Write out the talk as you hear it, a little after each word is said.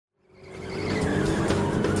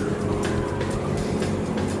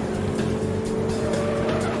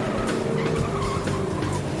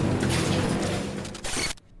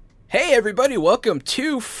Hey everybody, welcome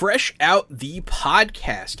to Fresh Out the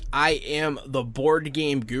Podcast. I am the board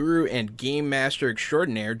game guru and game master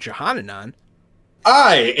extraordinaire, Jahananan.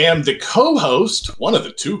 I am the co-host, one of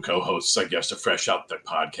the two co-hosts, I guess, of Fresh Out the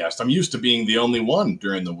Podcast. I'm used to being the only one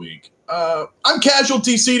during the week. I'm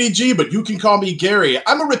Casualty CDG, but you can call me Gary.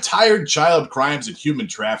 I'm a retired child crimes and human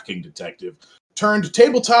trafficking detective turned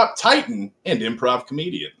tabletop titan and improv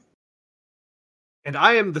comedian. And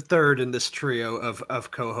I am the third in this trio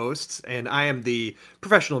of co-hosts, and I am the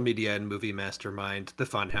professional media and movie mastermind, the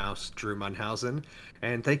Funhouse, Drew Munhausen.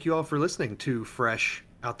 And thank you all for listening to Fresh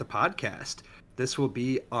Out the Podcast. This will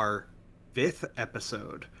be our 5th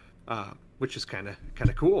episode, which is kind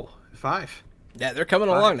of cool. 5. Yeah, they're coming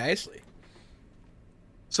along nicely.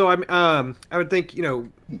 So I would think,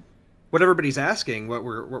 what everybody's asking, what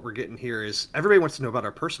we're getting here is everybody wants to know about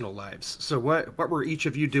our personal lives. So what were each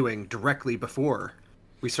of you doing directly before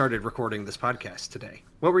we started recording this podcast today?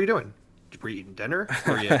 What were you doing? Were you eating dinner?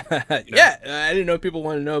 Or Yeah, I didn't know people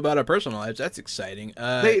wanted to know about our personal lives. That's exciting.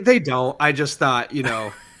 They don't. I just thought,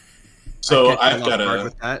 So I've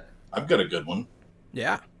got a good one.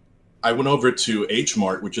 Yeah. I went over to H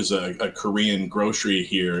Mart, which is a Korean grocery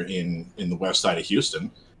here in the west side of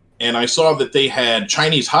Houston. And I saw that they had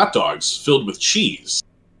Chinese hot dogs filled with cheese.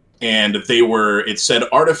 And it said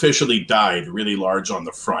artificially dyed really large on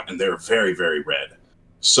the front. And they're very, very red.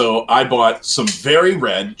 So I bought some very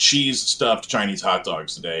red cheese-stuffed Chinese hot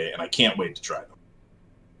dogs today. And I can't wait to try them.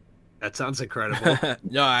 That sounds incredible.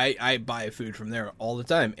 No, I buy food from there all the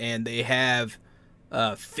time. And they have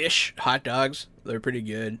fish hot dogs. They're pretty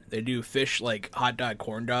good. They do fish like hot dog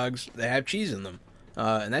corn dogs. They have cheese in them.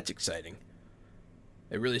 And that's exciting.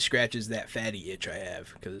 It really scratches that fatty itch I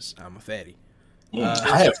have because I'm a fatty.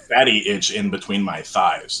 I have fatty itch in between my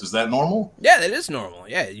thighs. Is that normal? Yeah, that is normal.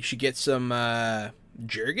 Yeah, you should get some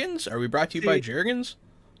Jergens. Are we brought to you by Jergens?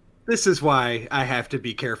 This is why I have to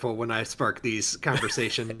be careful when I spark these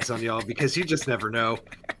conversations on y'all, because you just never know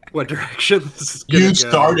what direction this is going to go. You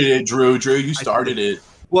started it, Drew. You started it.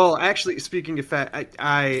 Well, actually, speaking of fat,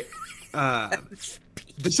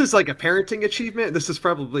 this is like a parenting achievement. This is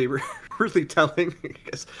probably really telling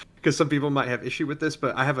because some people might have issue with this,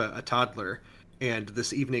 but I have a toddler, and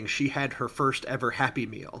this evening she had her first ever Happy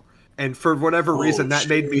Meal. And for whatever reason, that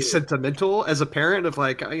made me sentimental as a parent of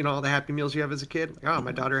all the Happy Meals you have as a kid. Like, oh,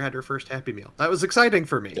 my daughter had her first Happy Meal. That was exciting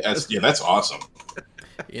for me. That's awesome.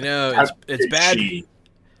 It's bad.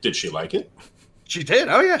 Did she like it? She did.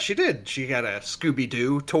 Oh yeah, she did. She got a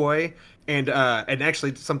Scooby-Doo toy, and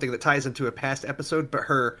actually something that ties into a past episode. But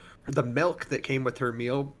the milk that came with her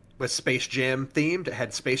meal was Space Jam themed. It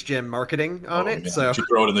had Space Jam marketing on it. Man. So did you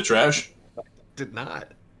throw it in the trash? I did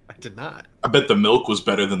not. I bet the milk was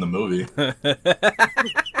better than the movie.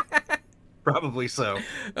 Probably so.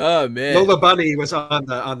 Oh man, Lola Bunny was on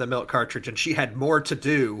the milk cartridge, and she had more to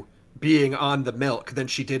do being on the milk than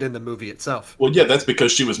she did in the movie itself. Well, yeah, that's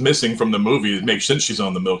because she was missing from the movie. It makes sense she's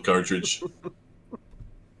on the milk cartridge.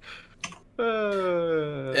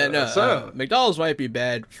 McDonald's might be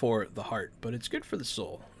bad for the heart, but it's good for the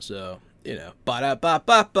soul. So,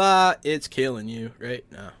 ba-da-ba-ba-ba, it's killing you, right?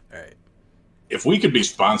 No, all right. If we could be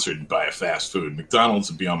sponsored by a fast food, McDonald's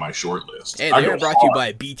would be on my short list. Hey, they were brought to you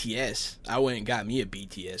by BTS. I went and got me a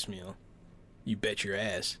BTS meal. You bet your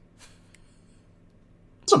ass.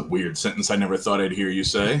 That's a weird sentence I never thought I'd hear you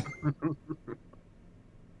say.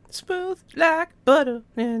 Smooth like butter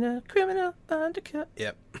in a criminal undercut.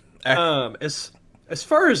 Yep. As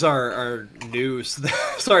far as our news,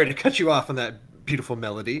 sorry to cut you off on that beautiful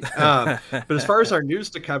melody. But as far as our news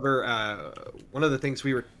to cover, one of the things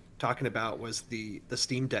we were talking about was the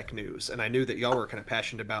Steam Deck news, and I knew that y'all were kind of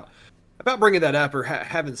passionate about bringing that up or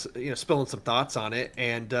having spilling some thoughts on it.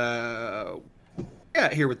 And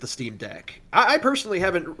here with the Steam Deck, I personally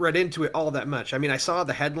haven't read into it all that much. I mean, I saw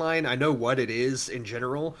the headline, I know what it is in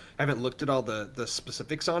general. I haven't looked at all the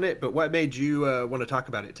specifics on it, but what made you want to talk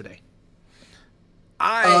about it today? Go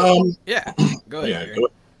ahead. Yeah, go ahead.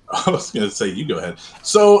 I was going to say, you go ahead.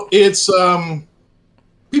 So it's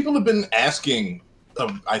people have been asking.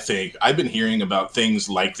 I think I've been hearing about things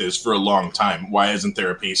like this for a long time. Why isn't there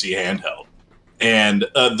a PC handheld? And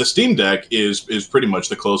the Steam Deck is pretty much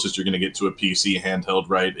the closest you're going to get to a PC handheld,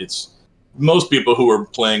 right? It's most people who are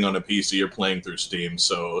playing on a PC are playing through Steam.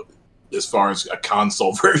 So as far as a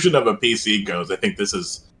console version of a PC goes, I think this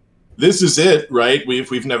is it, right?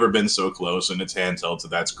 We've never been so close, and it's handheld, so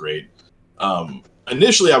that's great.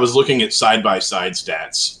 Initially, I was looking at side-by-side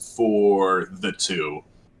stats for the two,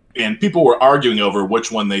 and people were arguing over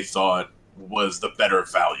which one they thought was the better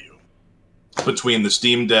value between the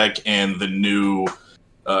Steam Deck and the new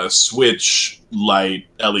Switch Lite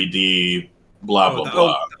LED blah, blah,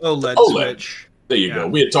 blah. The OLED, OLED. Switch. There you go.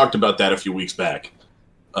 We had talked about that a few weeks back.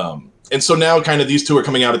 And so now kind of these two are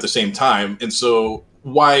coming out at the same time. And so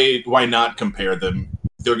why not compare them?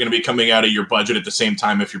 They're going to be coming out of your budget at the same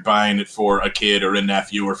time if you're buying it for a kid or a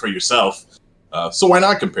nephew or for yourself. So why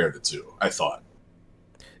not compare the two, I thought.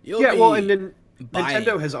 And then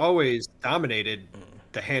Nintendo has always dominated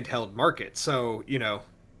the handheld market. So,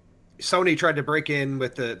 Sony tried to break in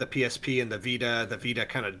with the PSP and the Vita. The Vita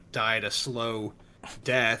kind of died a slow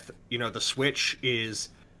death. The Switch is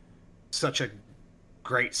such a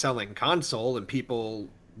great selling console, and people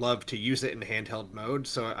love to use it in handheld mode.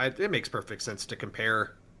 So it makes perfect sense to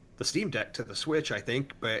compare the Steam Deck to the Switch, I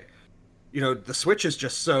think. But, the Switch is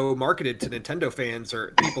just so marketed to Nintendo fans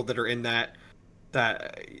or people that are in that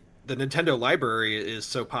the Nintendo library is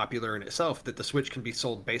so popular in itself that the Switch can be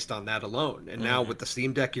sold based on that alone. And now with the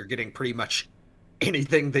Steam Deck, you're getting pretty much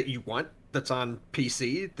anything that you want that's on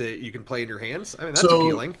PC that you can play in your hands. I mean, that's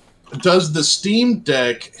appealing. Does the Steam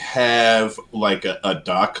Deck have like a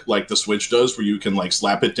dock like the Switch does, where you can like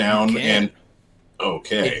slap it down and?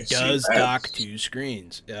 Okay, it does dock two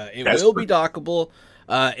screens. It will be dockable.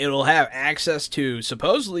 It'll have access to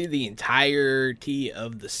supposedly the entirety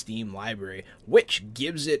of the Steam library, which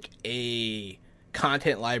gives it a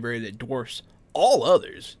content library that dwarfs all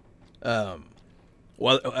others.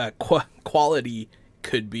 Quality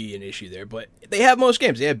could be an issue there, but they have most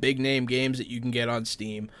games. They have big name games that you can get on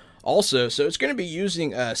Steam. Also, so it's going to be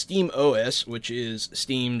using Steam OS, which is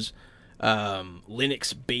Steam's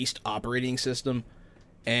Linux-based operating system,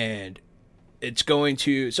 and it's going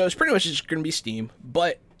to... So it's pretty much just going to be Steam,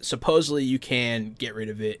 but supposedly you can get rid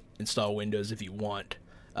of it, install Windows if you want.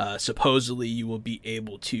 Supposedly you will be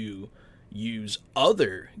able to use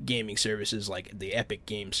other gaming services like the Epic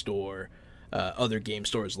Game Store, other game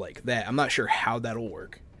stores like that. I'm not sure how that'll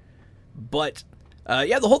work. But,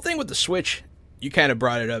 the whole thing with the Switch... You kind of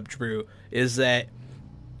brought it up, Drew, is that,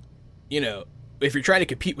 if you're trying to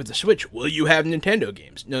compete with the Switch, will you have Nintendo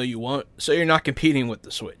games? No, you won't. So you're not competing with the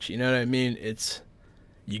Switch. You know what I mean?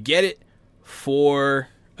 You get it for,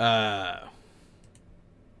 1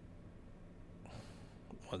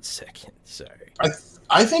 second. Sorry.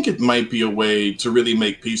 I think it might be a way to really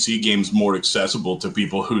make PC games more accessible to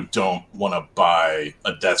people who don't want to buy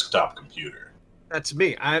a desktop computer. That's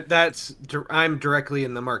me. I'm directly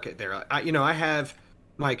in the market there. I have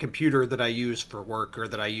my computer that I use for work or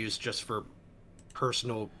that I use just for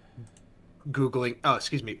personal Googling. Oh,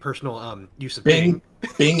 excuse me, personal use of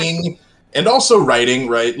Binging, and also writing.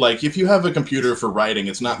 Right, like if you have a computer for writing,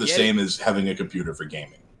 it's not the same as having a computer for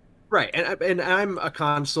gaming. Right, and I'm a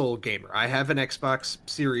console gamer. I have an Xbox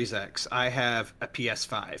Series X. I have a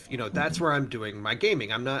PS5. That's where I'm doing my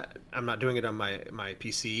gaming. I'm not doing it on my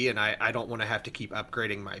PC, and I don't want to have to keep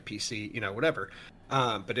upgrading my PC. Whatever.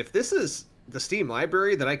 But if this is the Steam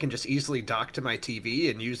library that I can just easily dock to my TV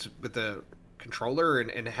and use with the controller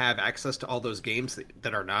and have access to all those games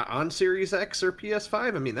that are not on Series X or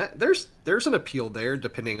PS5, I mean there's an appeal there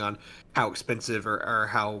depending on how expensive or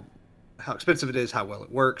how expensive it is, how well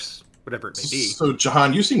it works, whatever it may be. So,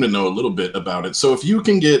 Jahan, you seem to know a little bit about it. So if you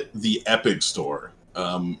can get the Epic Store,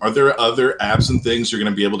 are there other apps and things you're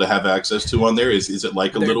going to be able to have access to on there? Is it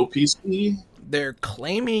like a little PC? They're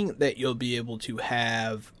claiming that you'll be able to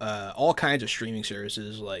have all kinds of streaming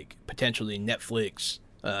services, like potentially Netflix,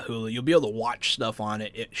 Hulu. You'll be able to watch stuff on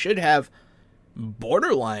it. It should have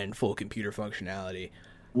borderline full computer functionality.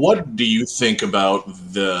 What do you think about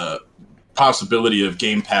the possibility of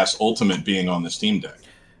Game Pass Ultimate being on the Steam Deck?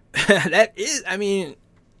 That is,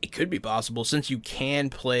 it could be possible. Since you can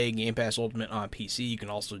play Game Pass Ultimate on PC, you can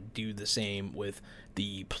also do the same with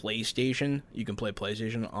the PlayStation. You can play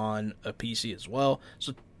PlayStation on a PC as well.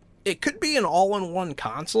 So it could be an all-in-one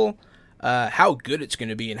console. How good it's going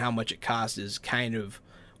to be and how much it costs is kind of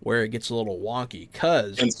where it gets a little wonky.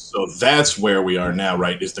 And so that's where we are now,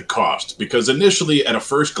 right, is the cost. Because initially, at a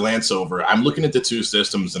first glance over, I'm looking at the two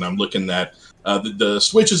systems, and I'm looking at the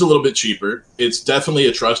Switch is a little bit cheaper. It's definitely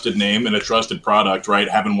a trusted name and a trusted product, right?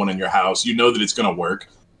 Having one in your house, you know that it's going to work.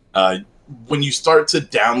 When you start to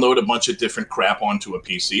download a bunch of different crap onto a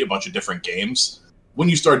PC, a bunch of different games, when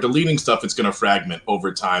you start deleting stuff, it's going to fragment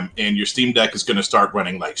over time, and your Steam Deck is going to start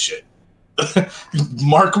running like shit.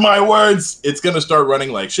 Mark my words, it's going to start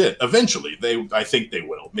running like shit. Eventually, I think they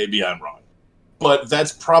will. Maybe I'm wrong. But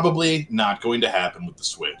that's probably not going to happen with the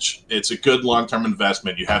Switch. It's a good long-term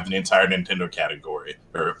investment. You have the entire Nintendo category,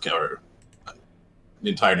 or the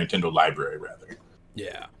entire Nintendo library, rather.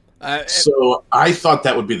 Yeah. So I thought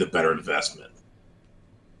that would be the better investment.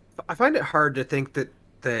 I find it hard to think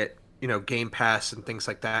that Game Pass and things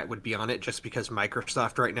like that would be on it, just because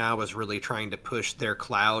Microsoft right now is really trying to push their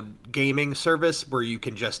cloud gaming service where you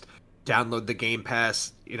can just download the Game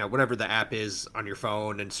Pass, whatever the app is on your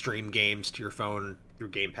phone, and stream games to your phone through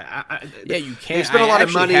Game Pass. Yeah, you can. They spend a lot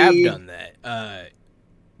of money. Have done that.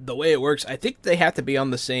 The way it works, I think they have to be on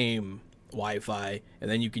the same Wi-Fi, and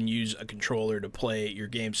then you can use a controller to play your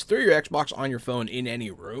games through your Xbox on your phone in any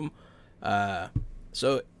room.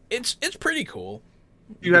 So it's pretty cool.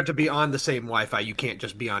 You have to be on the same Wi-Fi. You can't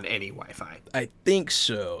just be on any Wi-Fi. I think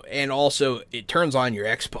so. And also, it turns on your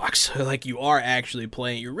Xbox. So, like, you are actually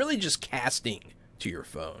playing. You're really just casting to your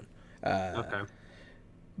phone. Okay.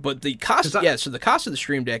 But the cost, so the cost of the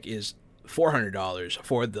Stream Deck is $400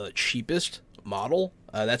 for the cheapest model.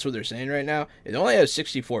 That's what they're saying right now. It only has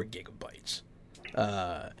 64 gigabytes.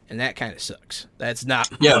 And that kind of sucks. That's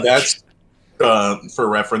not much. Yeah, that's... for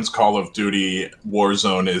reference, Call of Duty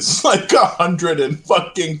Warzone is like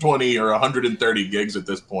 120 or 130 gigs at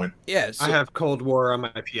this point. Yeah, so, I have Cold War on my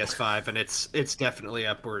PS5, and it's definitely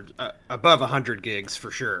upward above 100 gigs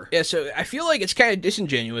for sure. Yeah, so I feel like it's kind of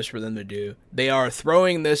disingenuous for them to do. They are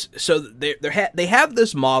throwing this, so they have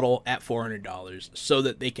this model at $400 so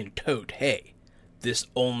that they can tote, hey, this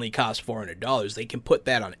only costs $400. They can put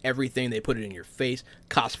that on everything. They put it in your face,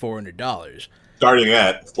 costs $400. Starting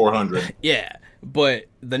at $400. Yeah, but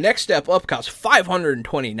the next step up costs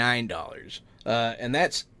 $529, and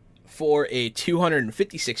that's for a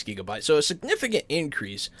 256 gigabyte. So a significant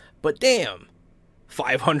increase, but damn,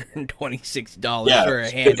 $526 for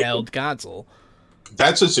a handheld console.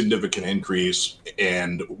 That's a significant increase.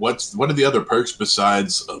 And what are the other perks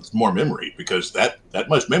besides more memory? Because that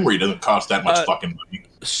much memory doesn't cost that much fucking money.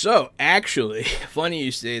 So actually, funny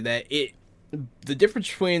you say that. The difference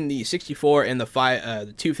between the 64 and the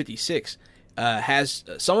 256 has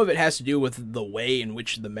some of it has to do with the way in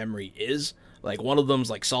which the memory is. Like, one of them's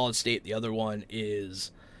like solid state, the other one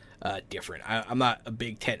is different. I'm not a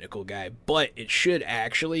big technical guy, but it should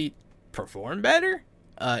actually perform better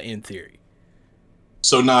in theory.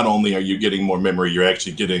 So not only are you getting more memory, you're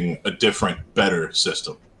actually getting a different, better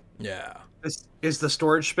system. Yeah. Is the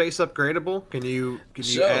storage space upgradable? Can you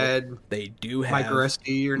add? They do have micro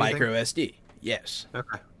SD or anything? micro SD. Yes.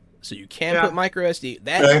 Okay. So you can put micro SD.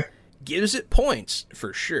 That gives it points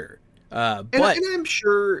for sure. But and I'm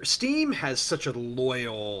sure Steam has such a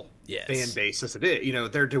loyal fan base as it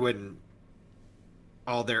is. They're doing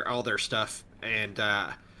all their stuff, and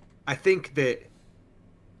I think that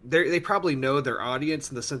they probably know their audience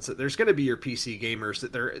in the sense that there's going to be your PC gamers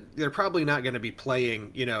that they're probably not going to be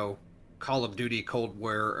playing, Call of Duty Cold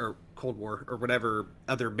War or whatever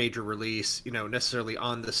other major release, necessarily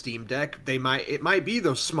on the Steam Deck. It might be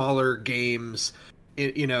those smaller games,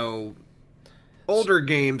 older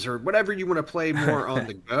games or whatever you want to play more on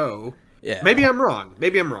the go. Yeah. Maybe I'm wrong.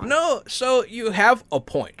 No, so you have a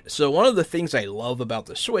point. So one of the things I love about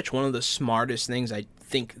the Switch, one of the smartest things I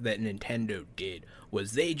think that Nintendo did,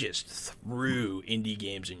 was they just threw indie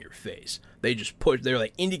games in your face. They just they're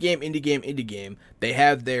like, indie game. They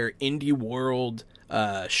have their indie world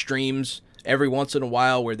streams every once in a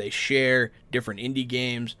while where they share different indie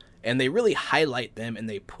games, and they really highlight them and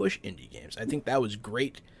they push indie games. I think that was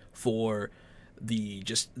great for the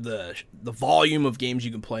volume of games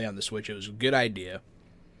you can play on the Switch. It was a good idea.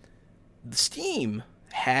 The Steam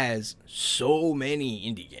has so many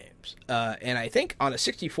indie games, and I think on a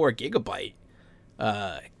 64 gigabyte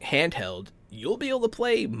handheld, you'll be able to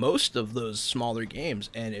play most of those smaller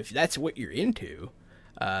games. And if that's what you're into,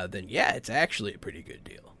 then yeah, it's actually a pretty good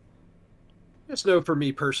deal. Just know, for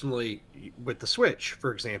me personally, with the Switch,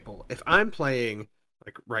 for example, if I'm playing,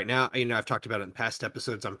 like right now, I've talked about it in past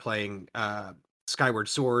episodes, I'm playing Skyward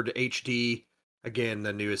Sword HD, again,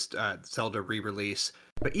 the newest Zelda re-release.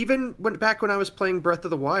 But even back when I was playing Breath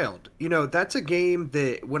of the Wild, that's a game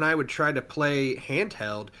that when I would try to play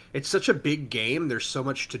handheld, it's such a big game, there's so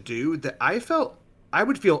much to do, that I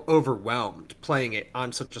would feel overwhelmed playing it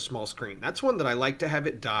on such a small screen. That's one that I like to have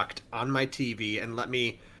it docked on my TV and let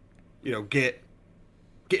me, get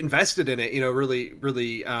invested in it, really,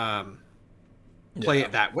 really play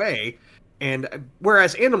it that way. And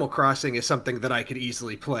whereas Animal Crossing is something that I could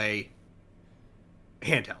easily play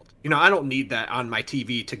handheld. I don't need that on my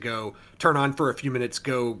TV to go turn on for a few minutes,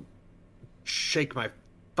 go shake my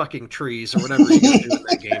fucking trees or whatever you do in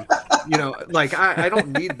that game. I don't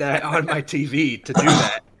need that on my TV to do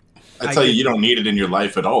that. I tell you don't need it in your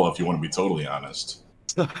life at all, if you want to be totally honest.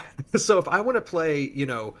 So if I want to play,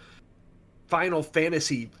 Final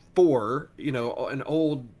Fantasy IV, an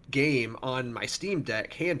old game on my Steam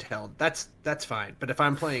Deck handheld, that's fine. But if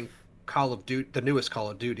I'm playing Call of Duty, the newest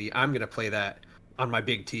Call of Duty, I'm going to play that on my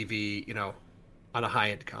big TV, on a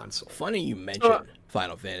high-end console. Funny you mentioned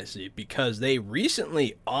Final Fantasy, because they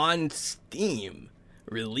recently on Steam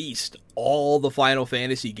released all the Final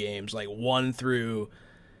Fantasy games, like 1 through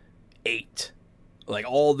 8, like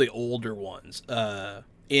all the older ones,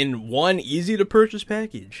 in one easy to purchase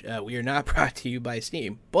package. We are not brought to you by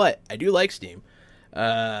Steam, but I do like Steam,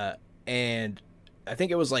 and I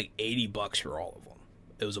think it was like $80 for all of them.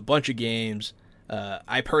 It was a bunch of games.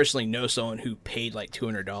 I personally know someone who paid like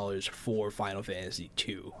 $200 for Final Fantasy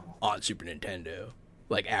 2 on Super Nintendo,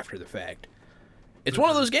 like after the fact. It's one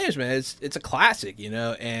of those games, man. It's a classic, you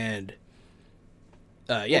know, and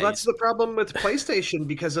yeah. Well, that's the problem with PlayStation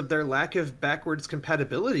because of their lack of backwards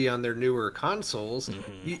compatibility on their newer consoles.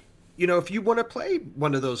 Mm-hmm. You know, if you want to play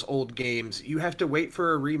one of those old games, you have to wait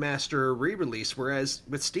for a remaster or re-release. Whereas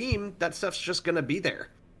with Steam, that stuff's just going to be there.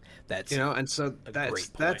 That's, you know, and so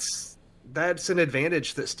that's an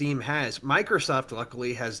advantage that Steam has. Microsoft,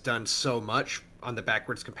 luckily, has done so much on the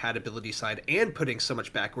backwards compatibility side and putting so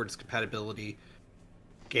much backwards compatibility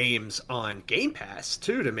games on Game Pass,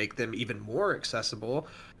 too, to make them even more accessible.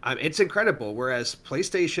 It's incredible, whereas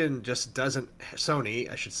PlayStation just Sony,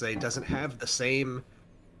 I should say, doesn't have the same,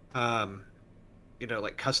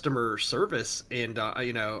 like customer service and,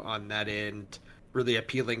 on that end, really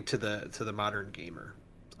appealing to the modern gamer.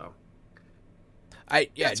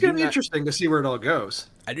 It's going to be interesting to see where it all goes.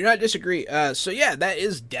 I do not disagree. So yeah, that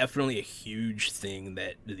is definitely a huge thing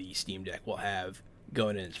that the Steam Deck will have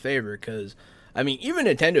going in its favor, because, I mean, even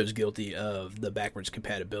Nintendo's guilty of the backwards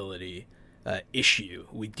compatibility issue.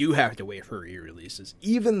 We do have to wait for re-releases,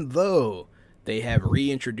 even though they have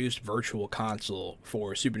reintroduced Virtual Console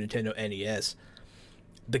for Super Nintendo NES.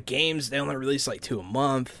 The games, they only release like 2 a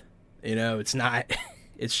month. You know, it's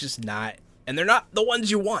just not... And they're not the ones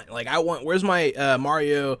you want. Like, where's my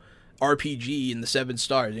Mario RPG in the 7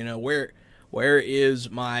 stars? You know, where is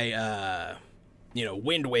my,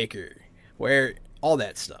 Wind Waker? Where, all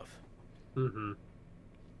that stuff. Mm-hmm.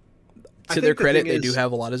 To their credit, they do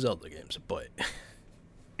have a lot of Zelda games, but...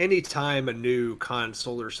 Anytime a new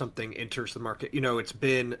console or something enters the market, it's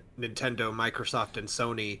been Nintendo, Microsoft, and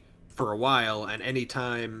Sony for a while, and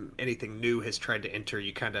anytime anything new has tried to enter,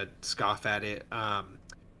 you kind of scoff at it.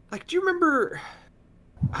 Do you remember...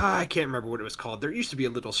 I can't remember what it was called. There used to be a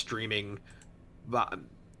little streaming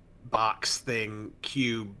box thing,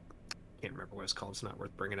 cube. Can't remember what it's called. It's not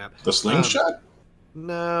worth bringing up. The Slingshot?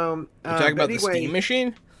 No. You're talking about the Steam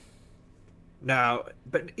machine? No,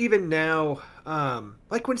 but even now,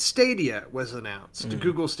 like when Stadia was announced,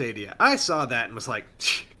 Google Stadia, I saw that and was like,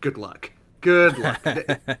 good luck. Good luck.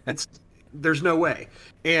 There's no way.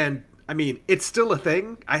 And, I mean, it's still a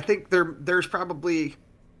thing. I think there's probably...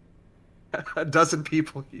 a dozen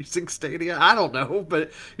people using Stadia. I don't know,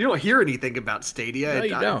 but you don't hear anything about Stadia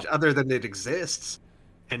other than it exists.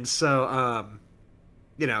 And so,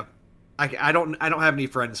 I don't have any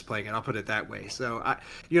friends playing it. I'll put it that way. So,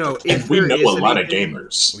 if we know a lot of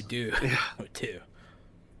gamers, we do. Yeah, we do.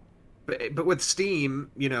 But with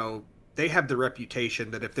Steam, they have the reputation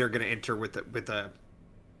that if they're going to enter with a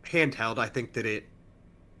handheld, I think that it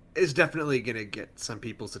is definitely going to get some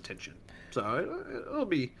people's attention. So it'll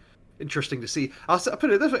be interesting to see. I'll put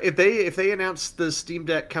it this way: if they announce the Steam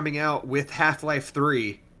Deck coming out with Half-Life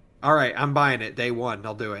 3, all right, I'm buying it day one.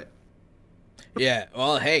 I'll do it. Yeah.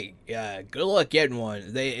 Well, hey, good luck getting one.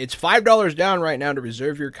 It's $5 down right now to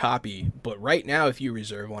reserve your copy. But right now, if you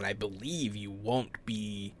reserve one, I believe you won't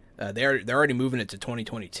be. They're already moving it to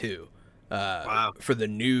 2022. Wow. For the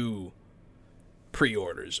new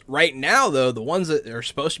pre-orders. Right now, though, the ones that are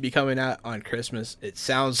supposed to be coming out on Christmas, it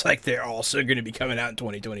sounds like they're also going to be coming out in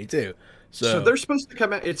 2022. So they're supposed to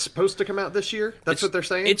come out. It's supposed to come out this year. That's what they're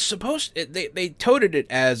saying. It's supposed. They touted it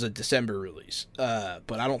as a December release,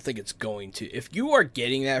 but I don't think it's going to. If you are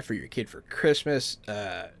getting that for your kid for Christmas,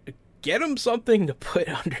 get them something to put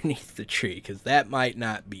underneath the tree, because that might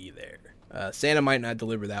not be there. Santa might not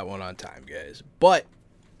deliver that one on time, guys. But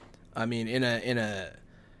I mean, in a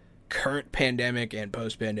current pandemic and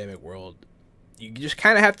post-pandemic world, you just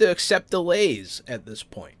kind of have to accept delays at this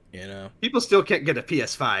point, People still can't get a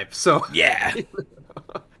PS5, so yeah.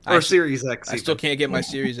 or Series X. I still can't get my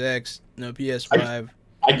Series X. No PS5.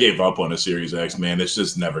 I gave up on a Series X, man. It's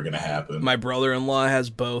just never gonna happen. My brother-in-law has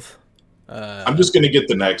both. I'm just gonna get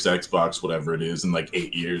the next Xbox, whatever it is, in like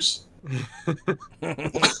 8 years.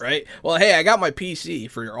 Right? Well, hey, I got my PC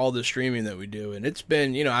for all the streaming that we do, and it's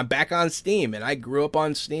been, I'm back on Steam, and I grew up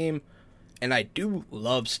on Steam, and I do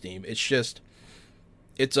love Steam. It's just,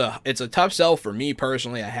 it's a tough sell for me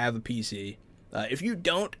personally. I have a PC. If you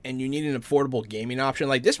don't, and you need an affordable gaming option,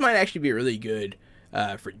 like this might actually be really good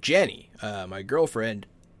for Jenny, my girlfriend.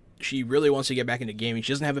 She really wants to get back into gaming.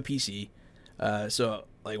 She doesn't have a PC. So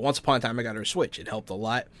like once upon a time, I got her a Switch. It helped a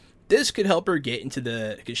lot. This could help her get into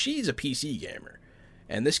because she's a PC gamer,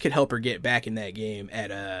 and this could help her get back in that game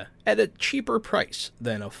at a cheaper price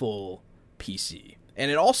than a full PC. And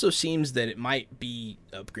it also seems that it might be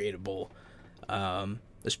upgradable,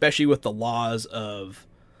 especially with the laws of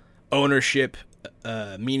ownership,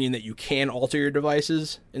 meaning that you can alter your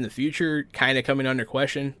devices in the future, kind of coming under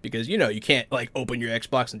question, because you can't like open your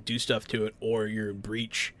Xbox and do stuff to it, or you're in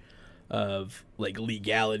breach of like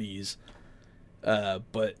legalities.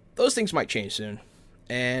 But those things might change soon,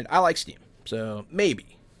 and I like Steam, so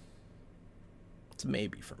maybe it's a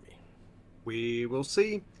maybe for me. We will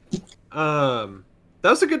see. That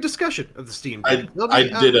was a good discussion of the Steam. I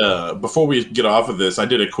did before we get off of this, I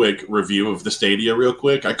did a quick review of the Stadia real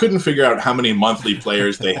quick. I couldn't figure out how many monthly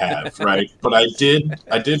players they have, right? But I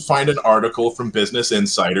did find an article from Business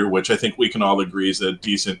Insider, which I think we can all agree is a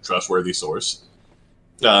decent, trustworthy source,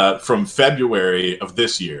 from February of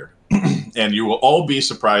this year. And you will all be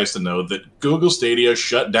surprised to know that Google Stadia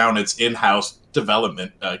shut down its in-house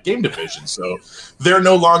development game division. So they're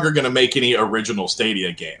no longer going to make any original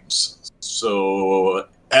Stadia games. So,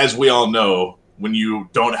 as we all know, when you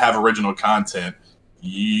don't have original content,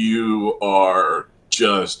 you are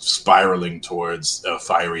just spiraling towards a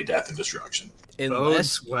fiery death and destruction.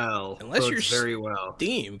 Unless you're very well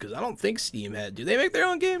Steam, because I don't think Steam had. Do they make their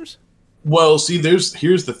own games? Well, see,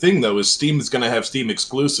 here's the thing though: is Steam is going to have Steam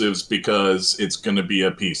exclusives because it's going to be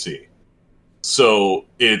a PC. So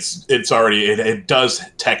it does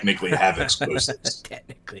technically have exclusives.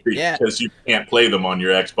 Technically, because you can't play them on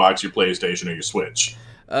your Xbox, your PlayStation, or your Switch.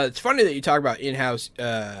 It's funny that you talk about in-house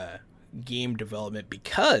game development,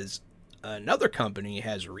 because another company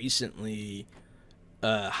has recently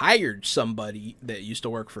hired somebody that used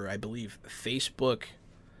to work for, I believe, Facebook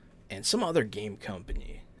and some other game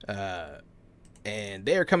company, and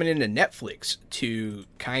they are coming into Netflix to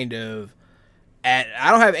kind of. I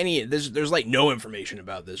don't have any. There's like no information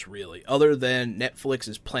about this really, other than Netflix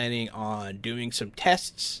is planning on doing some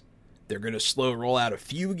tests. They're going to slow roll out a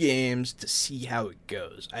few games to see how it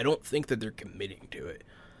goes. I don't think that they're committing to it.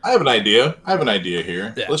 I have an idea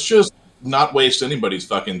here. Yeah. Let's just not waste anybody's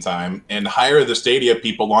fucking time and hire the Stadia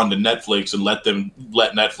people onto Netflix and let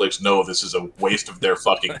Netflix know this is a waste of their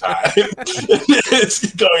fucking time.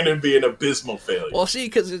 It's going to be an abysmal failure. Well, see,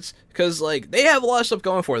 because like they have a lot of stuff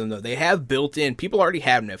going for them though. They have built in. People already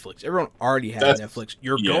have Netflix. Everyone already has Netflix.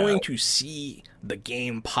 You're going to see the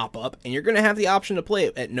game pop up, and you're going to have the option to play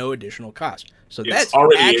it at no additional cost. So that's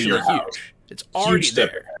actually huge. It's already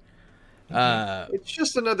there. It's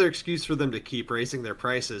just another excuse for them to keep raising their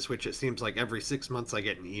prices, which it seems like every 6 months I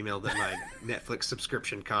get an email that my Netflix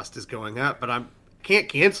subscription cost is going up, but I can't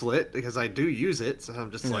cancel it because I do use it. So I'm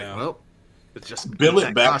just like, well, it's just bill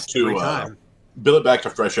it back to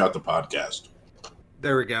fresh out the podcast.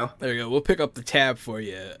 There we go. We'll pick up the tab for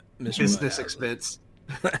you, Mr. Business expense.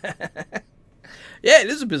 Yeah, it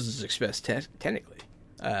is a business expense technically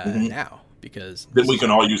now, because then we can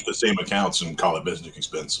all use the same accounts and call it business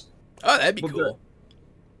expense. Oh, that'd be cool.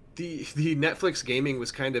 The Netflix gaming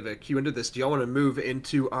was kind of a cue into this. Do y'all want to move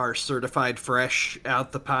into our certified fresh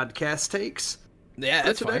out the podcast takes? Yeah,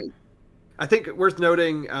 that's fine. I think worth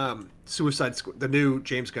noting, the new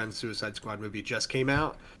James Gunn Suicide Squad movie just came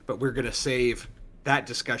out, but we're going to save that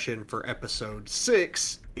discussion for episode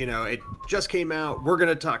 6. It just came out. We're going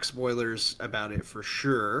to talk spoilers about it for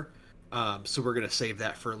sure. So we're going to save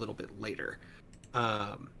that for a little bit later.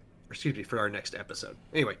 For our next episode.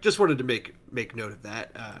 Anyway, just wanted to make note of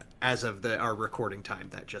that as of our recording time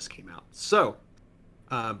that just came out. So,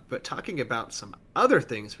 but talking about some other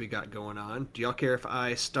things we got going on, do y'all care if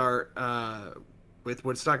I start with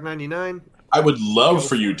Woodstock 99? I would love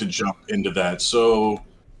for you to jump into that. So,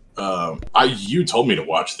 you told me to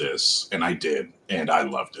watch this, and I did, and I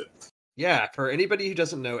loved it. Yeah, for anybody who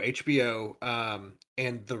doesn't know, HBO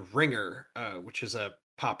and The Ringer, which is a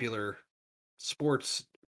popular sports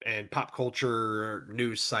and pop culture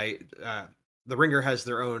news site. The Ringer has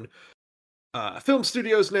their own film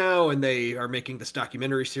studios now, and they are making this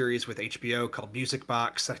documentary series with HBO called Music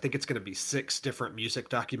Box. I think it's going to be 6 different music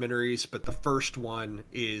documentaries, but the first one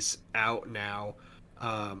is out now.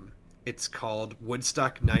 It's called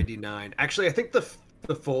Woodstock 99. Actually, I think the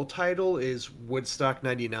full title is Woodstock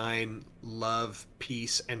 99: Love,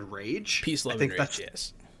 Peace, and Rage. Peace, Love, and Rage.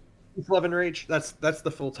 Yes. Peace, Love, and Rage. That's the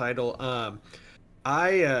full title.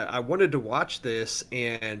 I wanted to watch this,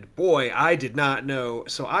 and boy, I did not know.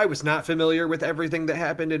 So I was not familiar with everything that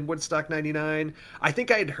happened in Woodstock 99. I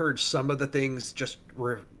think I had heard some of the things just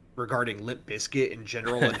regarding Limp Bizkit in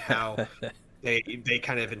general and how they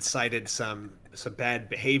kind of incited some some bad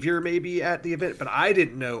behavior maybe at the event, but I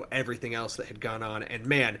didn't know everything else that had gone on. And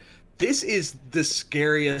man, this is the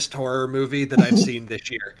scariest horror movie that I've seen this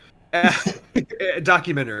year.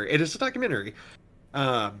 Documentary. It is a documentary.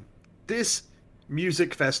 This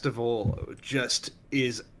music festival just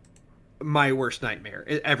is my worst nightmare.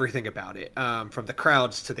 Everything about it, from the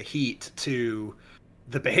crowds to the heat to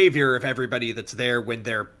the behavior of everybody that's there when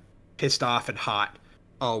they're pissed off and hot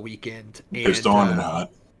all weekend. Pissed on and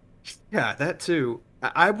hot. Yeah, that too.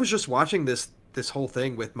 I was just watching this whole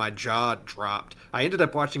thing with my jaw dropped. I ended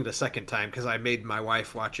up watching it a second time because I made my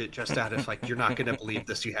wife watch it just out of like, you're not going to believe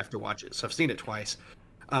this, you have to watch it. So I've seen it twice.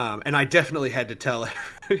 And I definitely had to tell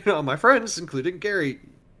my friends, including Gary,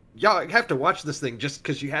 y'all have to watch this thing just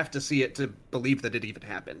because you have to see it to believe that it even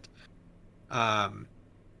happened.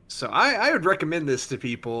 So I would recommend this to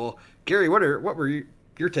people. Gary, what were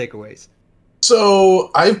your takeaways?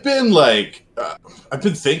 So I've been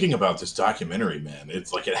thinking about this documentary, man.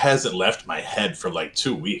 It's like it hasn't left my head for like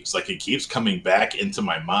 2 weeks. Like it keeps coming back into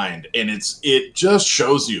my mind, and it just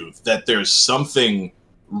shows you that there's something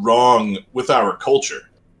wrong with our culture.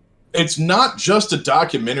 It's not just a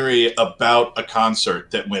documentary about a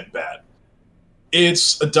concert that went bad.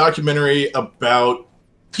 It's a documentary about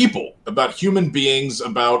people, about human beings,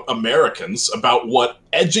 about Americans, about what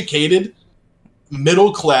educated,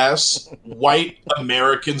 middle-class, white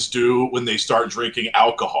Americans do when they start drinking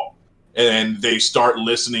alcohol. And they start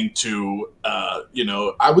listening to,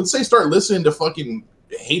 I would say start listening to fucking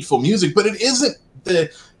hateful music, but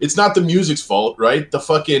it's not the music's fault, right? The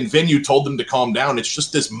fucking venue told them to calm down. It's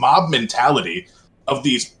just this mob mentality of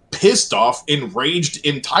these pissed off, enraged,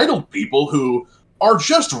 entitled people who are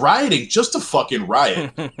just rioting just to fucking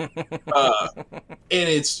riot. And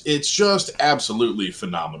it's just absolutely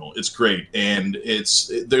phenomenal. It's great. And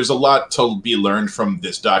there's a lot to be learned from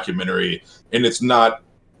this documentary. And it's not,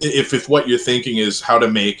 if what you're thinking is how to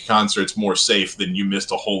make concerts more safe, then you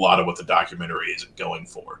missed a whole lot of what the documentary is going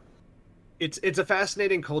for. It's a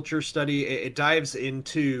fascinating culture study. It dives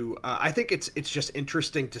into. I think it's just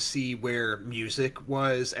interesting to see where music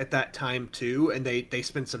was at that time too, and they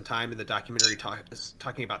spend some time in the documentary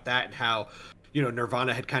talking about that and how,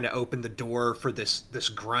 Nirvana had kind of opened the door for this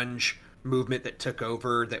grunge movement that took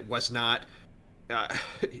over. That was not.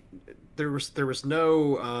 There was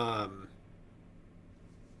no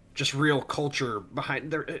just real culture behind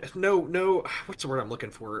there. No. What's the word I'm looking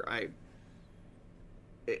for?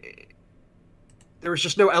 There was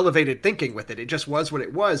just no elevated thinking with it. It just was what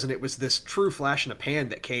it was, and it was this true flash in a pan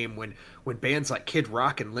that came when bands like Kid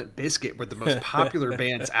Rock and Limp Bizkit were the most popular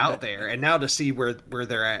bands out there. And now to see where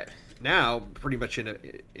they're at now, pretty much in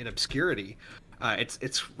obscurity,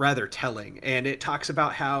 it's rather telling. And it talks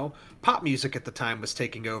about how pop music at the time was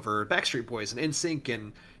taking over, Backstreet Boys and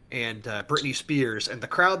NSYNC and Britney Spears, and the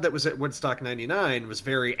crowd that was at Woodstock '99 was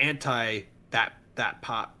very anti that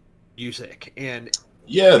pop music. And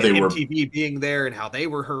yeah, they were MTV being there and how they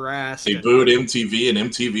were harassed. They booed MTV, and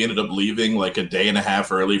MTV ended up leaving like a day and a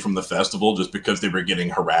half early from the festival just because they were getting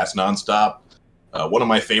harassed nonstop. One of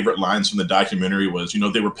my favorite lines from the documentary was,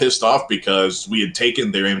 they were pissed off because we had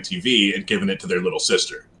taken their MTV and given it to their little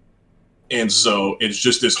sister. And so it's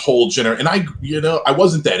just this whole and I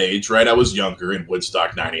wasn't that age, right? I was younger in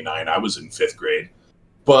Woodstock '99. I was in 5th grade.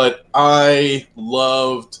 But I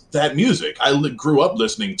loved that music. I grew up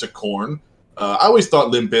listening to Korn. I always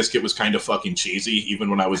thought Limp Bizkit was kind of fucking cheesy,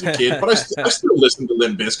 even when I was a kid. But I still listen to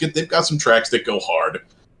Limp Bizkit. They've got some tracks that go hard.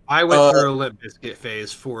 I went through a Limp Bizkit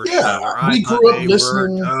phase for sure. We grew up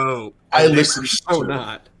listening. I listened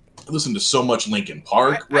to so much Linkin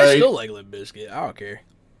Park. Right? I still like Limp Bizkit. I don't care.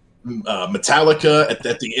 Metallica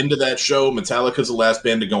at the end of that show. Metallica's the last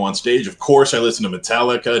band to go on stage. Of course, I listen to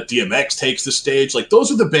Metallica. DMX takes the stage. Like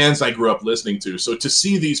those are the bands I grew up listening to. So to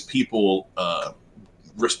see these people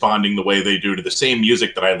responding the way they do to the same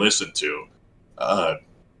music that I listen to,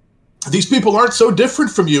 these people aren't so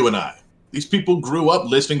different from you and I. These people grew up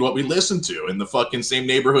listening to what we listened to in the fucking same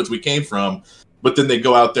neighborhoods we came from, but then they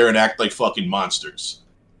go out there and act like fucking monsters.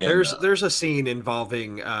 And, there's a scene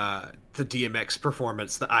involving the DMX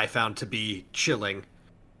performance that I found to be chilling,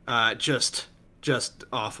 just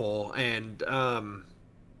awful, and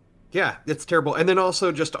yeah, it's terrible. And then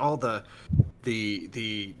also just all the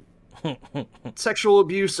sexual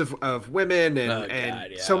abuse of women,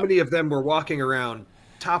 and so many of them were walking around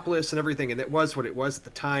topless and everything, and it was what it was at the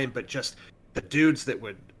time. But just the dudes that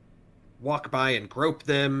would walk by and grope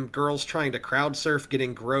them, girls trying to crowd surf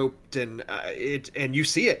getting groped, and you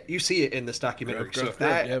see it in this documentary. So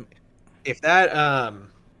if that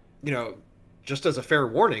just as a fair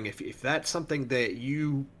warning, if that's something that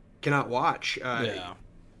you cannot watch,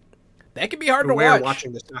 That could be hard to aware watch.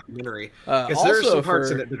 watching this documentary, because there are Also some parts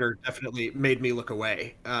for- in it that are definitely made me look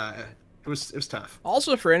away. It was tough.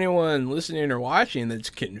 Also, for anyone listening or watching that's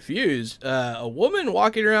confused, a woman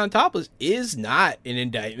walking around topless is not an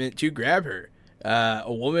indictment to grab her.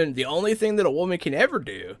 A woman, the only thing that a woman can ever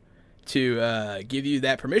do to give you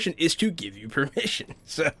that permission is to give you permission.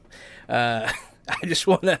 So, I just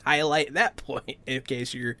want to highlight that point in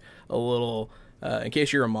case you're in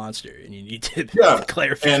case you're a monster and you need to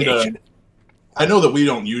clarification. And I know that we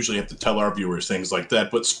don't usually have to tell our viewers things like that,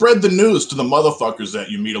 but spread the news to the motherfuckers that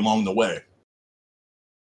you meet along the way.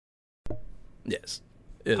 Yes.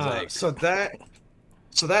 So that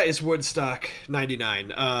is Woodstock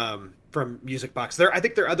 '99 from Music Box. I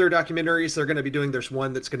think there are other documentaries they're going to be doing. There's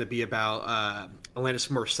one that's going to be about Alanis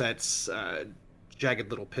Morissette's Jagged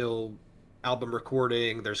Little Pill album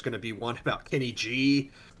recording. There's going to be one about Kenny G.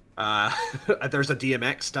 There's a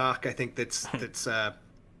DMX doc, I think, that's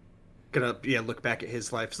gonna look back at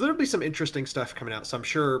his life. So there'll be some interesting stuff coming out. So I'm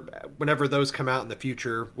sure whenever those come out in the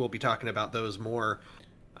future, we'll be talking about those more.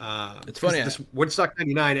 It's funny. This Woodstock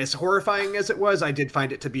 '99, as horrifying as it was, I did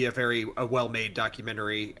find it to be a well-made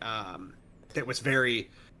documentary that was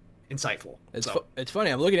very insightful. It's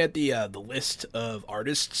funny. I'm looking at the list of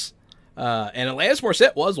artists, and Alanis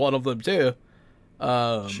Morissette was one of them too.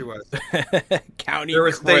 She was. County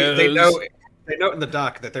Crows. They note in the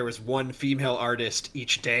doc that there was one female artist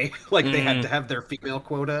each day. Like they had to have their female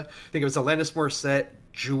quota. I think it was Alanis Morissette,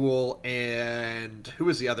 Jewel, and who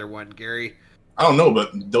was the other one? Gary? I don't know,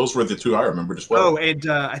 but those were the two I remembered as well. Oh, and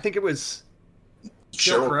I think it was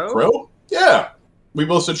Sheryl Crow? Yeah. We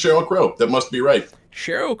both said Sheryl Crow. That must be right.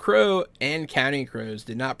 Sheryl Crow and Counting Crows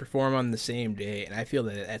did not perform on the same day, and I feel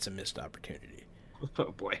that that's a missed opportunity.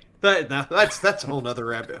 Oh boy, that's a whole nother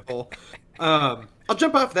rabbit hole. I'll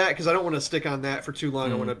jump off that because I don't want to stick on that for too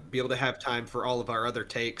long. I want to be able to have time for all of our other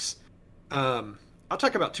takes. I'll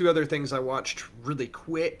talk about two other things I watched really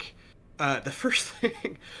quick. The first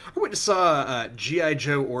thing, I went and saw G.I.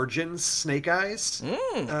 Joe Origins Snake Eyes.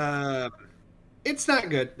 It's not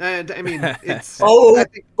good. And I mean, it's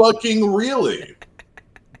fucking really?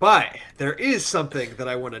 But there is something that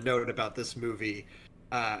I want to note about this movie.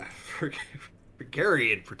 For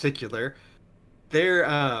Gary in particular,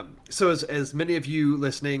 so as many of you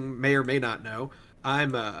listening may or may not know,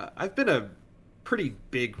 I've been a pretty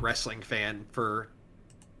big wrestling fan for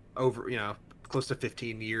over close to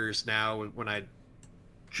 15 years now. When I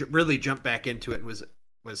really jumped back into it and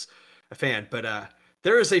was a fan, but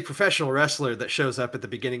there is a professional wrestler that shows up at the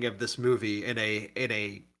beginning of this movie in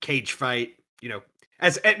a cage fight.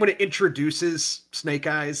 As when it introduces Snake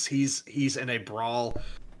Eyes, he's in a brawl.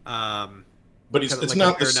 But it's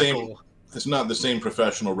not the same. It's not the same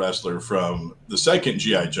professional wrestler from the second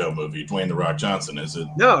G.I. Joe movie, Dwayne "The Rock" Johnson, is it?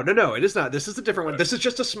 No, it is not. This is a different one. This is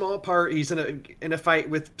just a small part. He's in a fight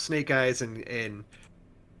with Snake Eyes and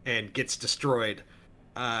gets destroyed.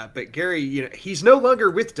 But Gary, he's no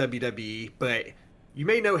longer with WWE, but you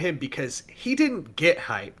may know him because he didn't get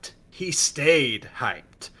hyped. He stayed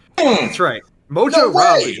hyped. That's right. Mojo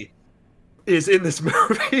Rawley is in this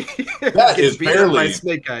movie. That is barely by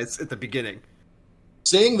Snake Eyes at the beginning.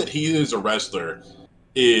 Saying that he is a wrestler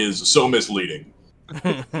is so misleading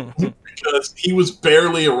because he was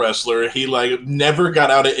barely a wrestler. He never got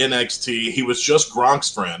out of NXT. He was just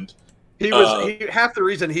Gronk's friend. Half the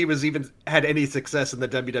reason he was even had any success in the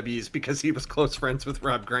WWE is because he was close friends with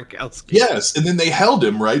Rob Gronkowski. Yes, and then they held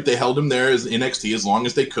him, right? They held him there as NXT as long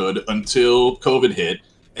as they could until COVID hit.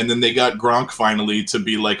 And then they got Gronk finally to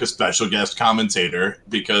be like a special guest commentator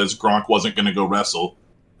because Gronk wasn't going to go wrestle.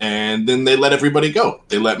 And then they let everybody go.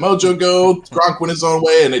 They let Mojo go. Gronk went his own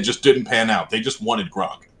way, and it just didn't pan out. They just wanted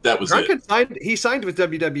Gronk. That was it. He signed with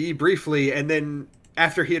WWE briefly, and then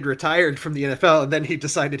after he had retired from the NFL, and then he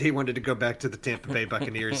decided he wanted to go back to the Tampa Bay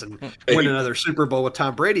Buccaneers and win another Super Bowl with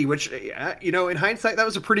Tom Brady, which, in hindsight, that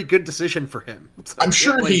was a pretty good decision for him. So I'm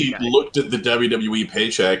sure he looked at the WWE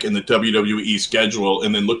paycheck and the WWE schedule,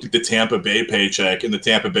 and then looked at the Tampa Bay paycheck and the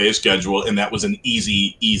Tampa Bay schedule, and that was an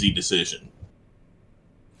easy, easy decision.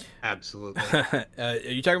 Absolutely.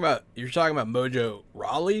 You're talking about Mojo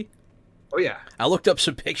Rawley? Oh yeah. I looked up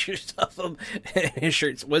some pictures of him. His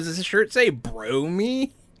shirt. What does his shirt say? Bro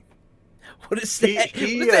me? What is that? What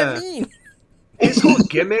does that mean? His whole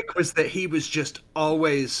gimmick was that he was just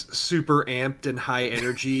always super amped and high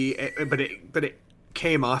energy, but it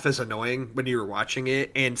came off as annoying when you were watching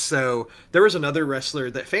it. And so there was another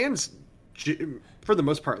wrestler that fans, for the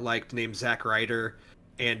most part, liked, named Zack Ryder,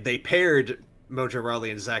 and they paired Mojo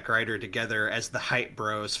Rawley and Zack Ryder together as the hype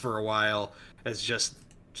bros for a while, as just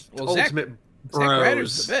ultimate bros. Zack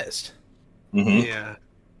Ryder's the best. Mm-hmm.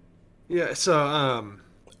 Yeah. So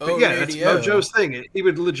Oh, yeah, that's radio. Mojo's thing. He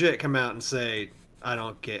would legit come out and say, "I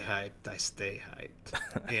don't get hyped, I stay hyped,"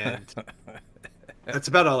 and that's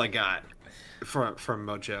about all I got from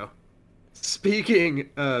Mojo. Speaking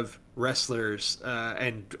of wrestlers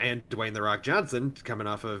and Dwayne the Rock Johnson coming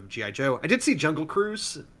off of GI Joe, I did see Jungle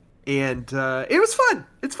Cruise, and it was fun.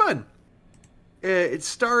 It's fun. It's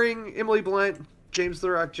starring Emily Blunt, James the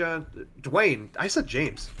Rock Dwayne. I said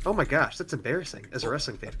James. Oh my gosh, that's embarrassing as a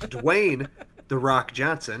wrestling fan. Dwayne the Rock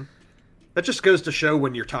Johnson. That just goes to show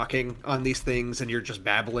when you're talking on these things and you're just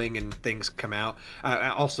babbling and things come out.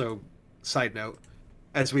 Also, side note,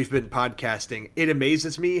 as we've been podcasting, it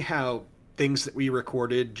amazes me how things that we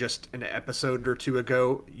recorded just an episode or two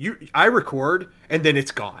ago, I record and then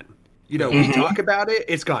it's gone. You know, we talk about it,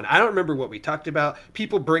 it's gone. I don't remember what we talked about.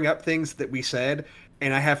 People bring up things that we said,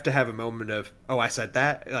 and I have to have a moment of, oh, I said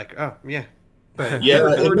that? Like, oh, yeah. But yeah,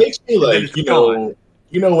 it makes me like,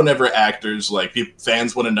 you know, whenever actors, like,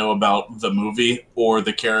 fans want to know about the movie or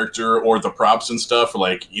the character or the props and stuff,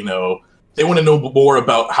 like, you know, they want to know more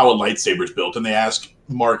about how a lightsaber's built, and they ask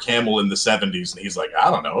Mark Hamill in the 70s, and he's like,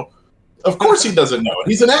 I don't know. Of course he doesn't know.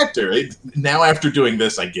 He's an actor. Now after doing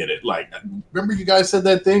this, I get it. Like, remember you guys said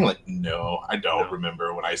that thing? Like, no, I don't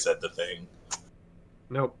remember when I said the thing.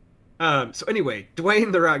 Nope. So anyway,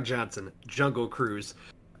 Dwayne The Rock Johnson, Jungle Cruise.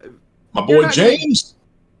 My boy James.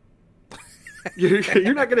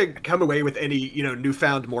 You're not going to come away with any, you know,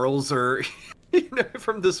 newfound morals or, you know,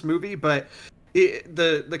 from this movie, but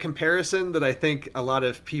the comparison that I think a lot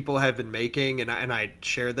of people have been making, and I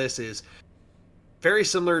share this, is very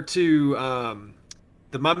similar to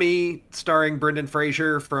The Mummy, starring Brendan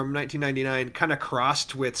Fraser from 1999, kind of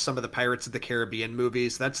crossed with some of the Pirates of the Caribbean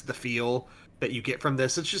movies. That's the feel that you get from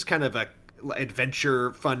this. It's just kind of a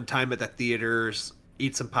adventure, fun time at the theaters,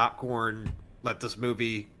 eat some popcorn, let this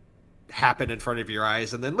movie happen in front of your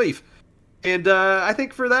eyes, and then leave. And I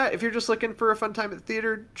think for that, if you're just looking for a fun time at the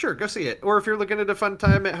theater, sure, go see it. Or if you're looking at a fun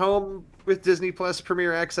time at home with Disney Plus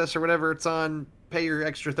Premier Access or whatever it's on, pay your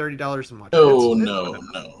extra $30 and watch it.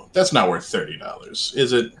 No. That's not worth $30,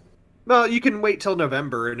 is it? Well, you can wait till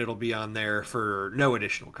November and it'll be on there for no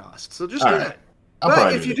additional cost. So just do that.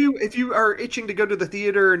 But if you are itching to go to the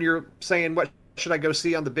theater and you're saying, what should I go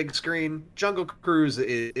see on the big screen? Jungle Cruise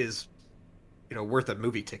is you know, worth a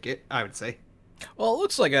movie ticket, I would say. Well, it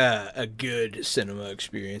looks like a good cinema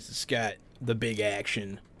experience. It's got the big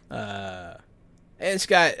action. And it's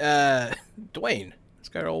got Dwayne. It's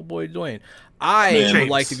got our old boy Dwayne. I would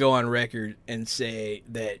like to go on record and say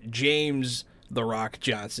that James The Rock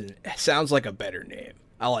Johnson sounds like a better name.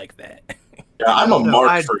 I like that. Yeah, I'm a mark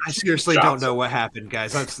I for seriously Johnson. don't know what happened,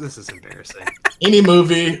 guys. This is embarrassing. Any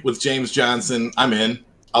movie with James Johnson, I'm in.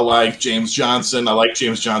 I like James Johnson. I like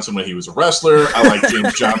James Johnson when he was a wrestler. I like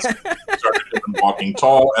James Johnson when he started doing Walking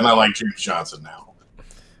Tall, and I like James Johnson now.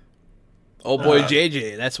 Old boy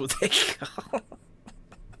JJ, that's what they call.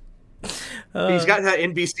 He's got that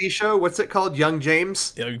NBC show. What's it called? Young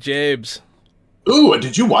James? Young James. Ooh,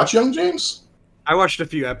 did you watch Young James? I watched a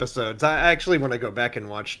few episodes. I actually want to go back and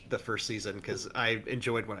watch the first season because I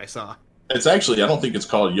enjoyed what I saw. It's actually, I don't think it's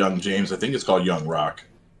called Young James. I think it's called Young Rock.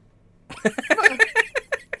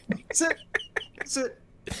 That's it.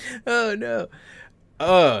 Oh, no.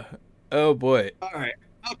 Oh, boy. All right.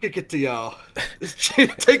 I'll kick it to y'all.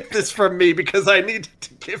 Take this from me because I need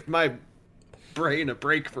to give my brain a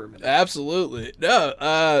break for a minute. Absolutely.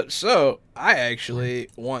 No, so I actually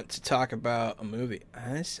want to talk about a movie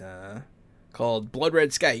I saw called Blood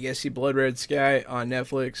Red Sky. You guys see Blood Red Sky on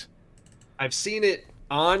Netflix? I've seen it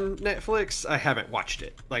on Netflix. I haven't watched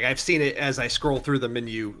it. Like, I've seen it as I scroll through the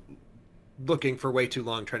menu looking for way too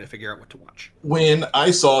long trying to figure out what to watch. When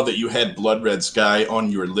I saw that you had Blood Red Sky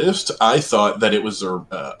on your list, I thought that it was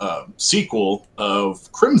a sequel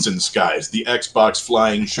of Crimson Skies, the Xbox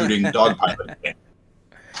flying shooting dog pilot game.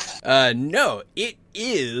 No, it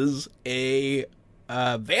is a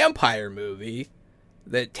vampire movie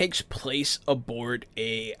that takes place aboard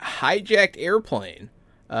a hijacked airplane.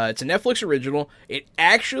 It's a Netflix original. It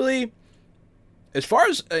actually, as far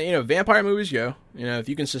as vampire movies go, if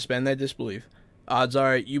you can suspend that disbelief, odds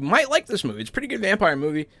are you might like this movie. It's a pretty good vampire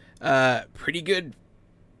movie, pretty good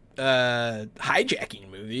hijacking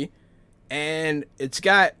movie, and it's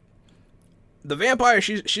got the vampire.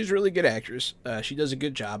 She's a really good actress. She does a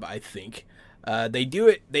good job, I think. They do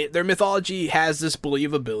it. Their mythology has this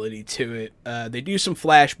believability to it. They do some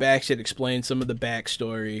flashbacks that explain some of the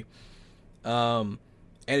backstory. And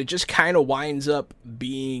it just kind of winds up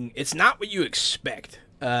being, it's not what you expect.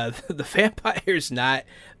 The vampire's not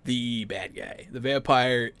the bad guy. The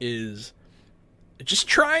vampire is just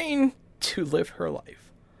trying to live her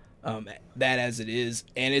life. that as it is,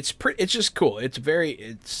 and it's just cool.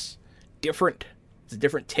 It's different. It's a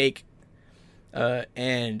different take,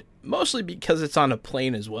 and mostly because it's on a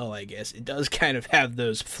plane as well. I guess it does kind of have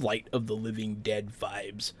those Flight of the Living Dead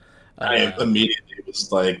vibes. I immediately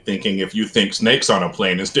was like thinking, if you think snakes on a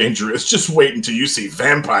plane is dangerous, just wait until you see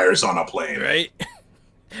vampires on a plane. Right?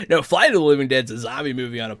 No, Flight of the Living Dead's a zombie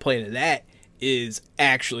movie on a plane, and that is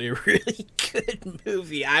actually a really good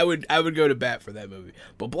movie. I would go to bat for that movie.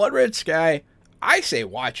 But Blood Red Sky, I say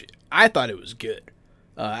watch it. I thought it was good.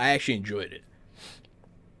 I actually enjoyed it.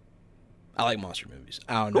 I like monster movies.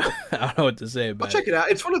 I don't know. I don't know what to say about it. I'll check it out.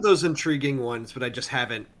 It's one of those intriguing ones, but I just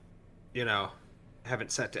haven't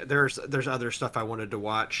set to. There's other stuff I wanted to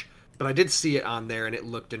watch, but I did see it on there and it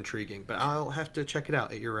looked intriguing. But I'll have to check it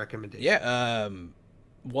out at your recommendation. Yeah.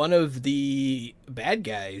 One of the bad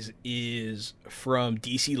guys is from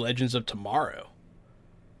DC Legends of Tomorrow.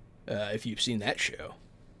 If you've seen that show,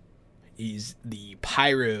 he's the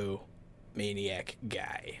pyro maniac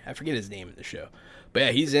guy. I forget his name in the show, but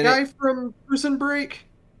yeah, he's in it. Guy from Prison Break?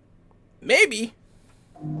 Maybe.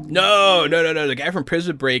 No. The guy from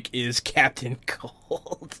Prison Break is Captain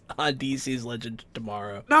Cold on DC's Legend of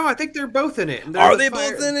Tomorrow. No, I think they're both in it. Are they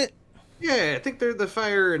both in it? Yeah, I think they're the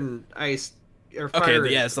fire and ice. Okay,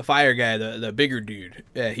 yeah, it's the fire guy, the bigger dude.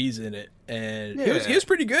 Yeah, he's in it, and he was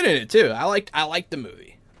pretty good in it too. I liked the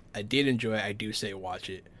movie. I did enjoy it. I do say watch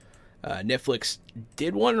it. Netflix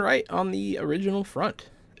did one right on the original front.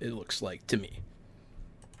 It looks like to me.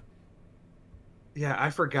 Yeah,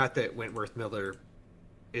 I forgot that Wentworth Miller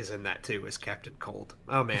is in that too as Captain Cold.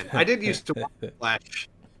 Oh man, I did used to watch the Flash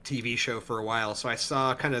TV show for a while, so I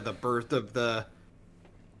saw kind of the birth of the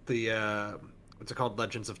what's it called,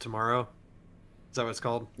 Legends of Tomorrow. Is that what it's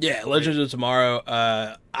called? Yeah, Legends of Tomorrow.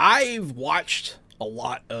 I've watched a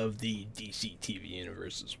lot of the DC TV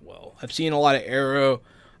universe as well. I've seen a lot of Arrow.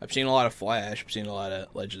 I've seen a lot of Flash. I've seen a lot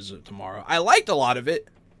of Legends of Tomorrow. I liked a lot of it,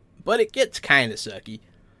 but it gets kind of sucky.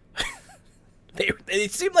 They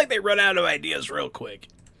seem like they run out of ideas real quick.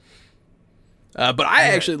 But I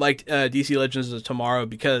actually liked DC Legends of Tomorrow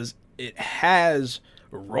because it has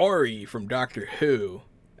Rory from Doctor Who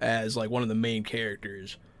as like one of the main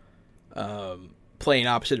characters. Playing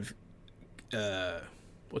opposite of,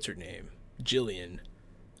 what's her name? Jillian.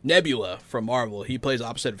 Nebula from Marvel. He plays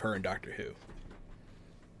opposite of her in Doctor Who.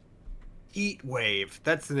 Heat Wave.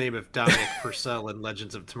 That's the name of Dominic Purcell in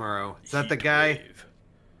Legends of Tomorrow. Is that the guy? Wave.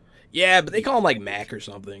 Yeah, but they call him like Mac or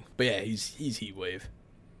something. But yeah, he's Heat Wave.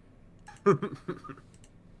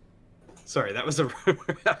 Sorry, that was I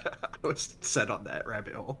was set on that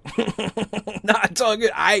rabbit hole. No, it's all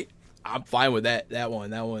good. I'm fine with that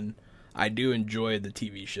one. I do enjoy the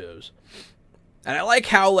TV shows. And I like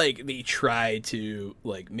how like they try to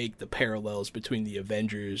like make the parallels between the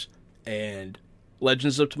Avengers and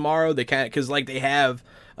Legends of Tomorrow. They kind of, cuz like they have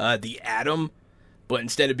the Atom, but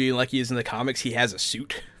instead of being like he is in the comics, he has a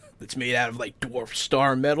suit that's made out of like dwarf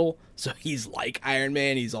star metal. So he's like Iron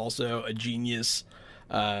Man. He's also a genius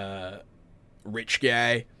rich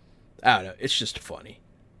guy. I don't know. It's just funny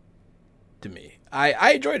to me.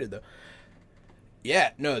 I enjoyed it though.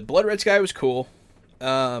 Yeah, no, Blood Red Sky was cool.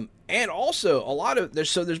 And also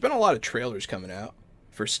there's been a lot of trailers coming out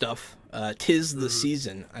for stuff. 'Tis the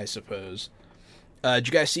season, I suppose. Did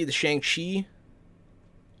you guys see the Shang-Chi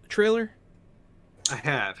trailer? I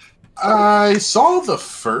have. I saw the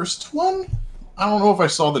first one. I don't know if I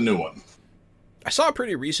saw the new one. I saw a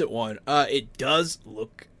pretty recent one. It does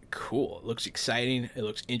look cool. It looks exciting. It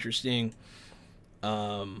looks interesting.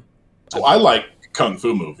 So I like kung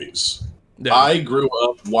fu movies. Yeah. I grew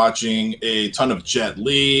up watching a ton of Jet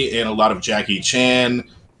Li and a lot of Jackie Chan,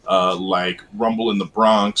 like Rumble in the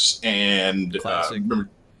Bronx, and and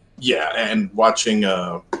watching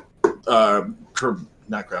not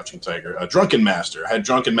Crouching Tiger, Drunken Master. I had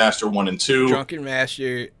Drunken Master 1 and 2. Drunken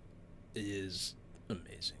Master is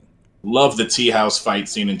amazing. Love the tea house fight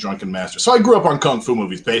scene in Drunken Master. So I grew up on kung fu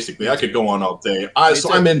movies. Basically, I could go on all day.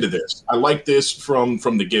 I'm into this. I like this from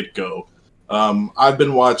the get go. I've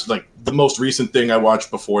been watching, like, the most recent thing I watched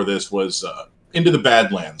before this was Into the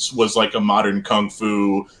Badlands, was like a modern kung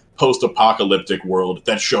fu post-apocalyptic world.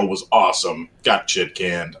 That show was awesome. Got shit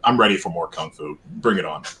canned. I'm ready for more kung fu. Bring it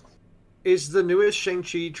on. Is the newest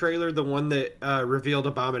Shang-Chi trailer the one that revealed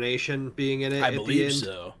Abomination being in it? I believe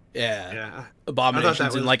so. Yeah.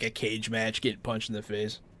 Abomination's in like a cage match, getting punched in the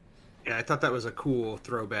face. Yeah, I thought that was a cool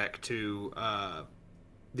throwback to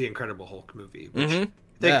the Incredible Hulk movie, which I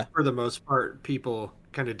think for the most part people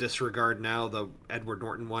kind of disregard now, the Edward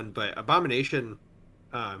Norton one, but Abomination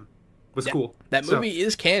was cool. That movie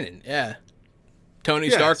is canon, yeah.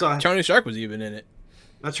 Tony Stark was even in it.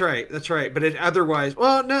 That's right. That's right. But otherwise,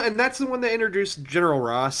 well, no, and that's the one that introduced General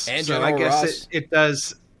Ross. And so General I guess Ross. it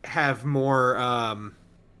does have more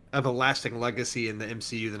of a lasting legacy in the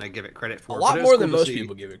MCU than I give it credit A for. lot But it was more cool than to most see.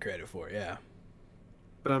 people give it credit for, yeah.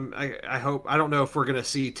 But I hope, I don't know if we're going to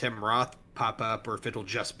see Tim Roth pop up or if it'll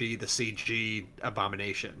just be the CG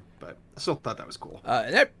abomination. But I still thought that was cool.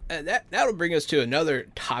 And that'll bring us to another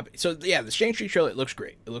topic. So yeah, the Shang-Chi trailer, it looks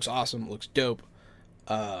great. It looks awesome. It looks dope.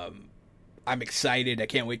 I'm excited. I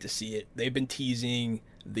can't wait to see it. They've been teasing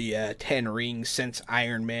the 10 rings since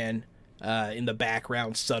Iron Man in the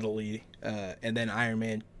background subtly, and then Iron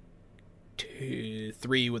Man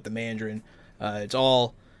 3 with the Mandarin. It's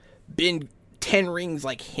all been 10 rings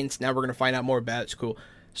like hints. Now we're going to find out more about it. It's cool.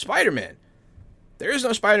 Spider-Man. There is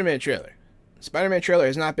no Spider-Man trailer. Spider-Man trailer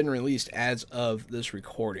has not been released as of this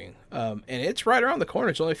recording. And it's right around the corner.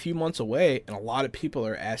 It's only a few months away. And a lot of people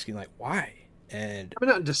are asking, like, why? And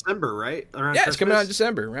Coming out in December, right? Around yeah, Christmas? it's coming out in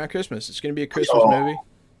December, around Christmas. It's going to be a Christmas movie.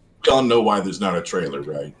 Y'all know why there's not a trailer,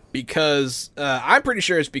 right? Because I'm pretty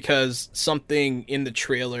sure it's because something in the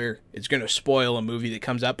trailer is going to spoil a movie that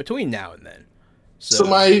comes out between now and then. So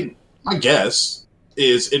my guess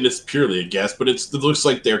is, and it's purely a guess, but it looks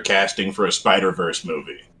like they're casting for a Spider-Verse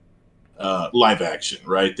movie. Live action,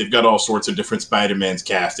 right? They've got all sorts of different Spider-Mans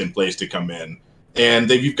cast in place to come in. And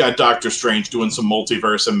you've got Doctor Strange doing some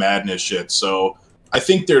multiverse of madness shit. So I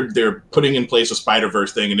think they're putting in place a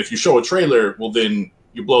Spider-Verse thing. And if you show a trailer, well, then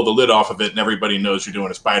you blow the lid off of it and everybody knows you're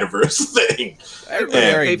doing a Spider-Verse thing.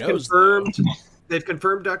 Everybody already knows. They've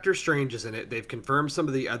confirmed Doctor Strange is in it. They've confirmed some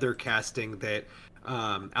of the other casting that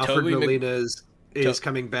Alfred Tobey Molina is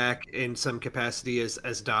coming back in some capacity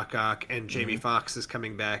as Doc Ock, and Jamie Foxx is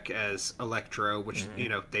coming back as Electro, which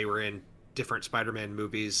they were in different Spider-Man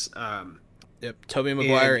movies. Yep, Tobey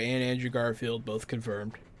Maguire and Andrew Garfield both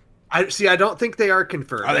confirmed. I don't think they are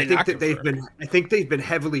confirmed. Are they I think not that confirmed? I think they've been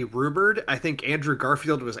heavily rumored. I think Andrew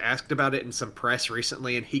Garfield was asked about it in some press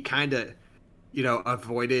recently, and he kind of,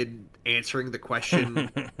 avoided answering the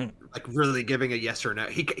question, like really giving a yes or no.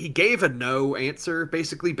 He gave a no answer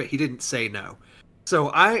basically, but he didn't say no.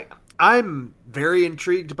 So I'm very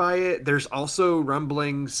intrigued by it. There's also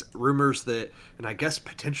rumors that, and I guess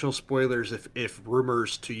potential spoilers if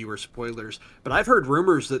rumors to you are spoilers, but I've heard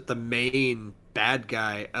rumors that the main bad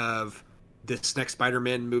guy of this next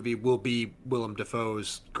Spider-Man movie will be Willem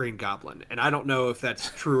Dafoe's Green Goblin. And I don't know if that's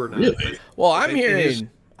true or not. Really? Well,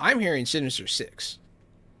 I'm hearing Sinister Six.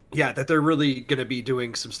 Yeah, that they're really going to be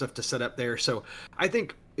doing some stuff to set up there. So I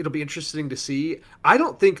think it'll be interesting to see. I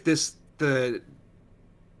don't think this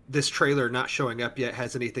trailer not showing up yet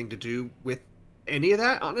has anything to do with any of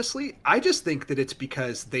that, honestly. I just think that it's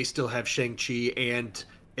because they still have Shang-Chi and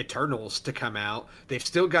Eternals to come out. They've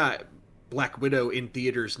still got Black Widow in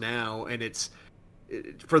theaters now, and it's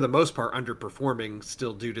for the most part underperforming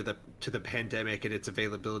still due to the pandemic and its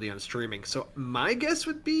availability on streaming. So my guess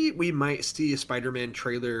would be we might see a Spider-Man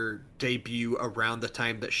trailer debut around the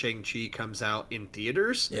time that Shang-Chi comes out in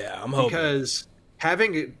theaters. Yeah, I'm hoping. Because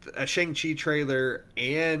having a Shang-Chi trailer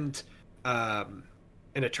and an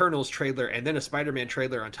Eternals trailer and then a Spider-Man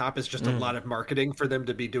trailer on top is just a lot of marketing for them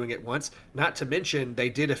to be doing it once. Not to mention, they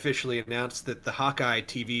did officially announce that the Hawkeye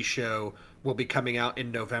TV show will be coming out in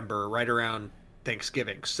November, right around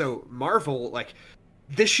Thanksgiving. So Marvel, like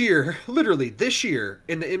this year, literally this year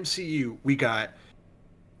in the MCU, we got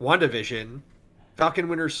WandaVision, Falcon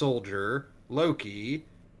Winter Soldier, Loki,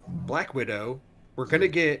 Black Widow. We're gonna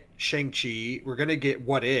get Shang-Chi. We're gonna get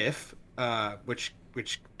What If,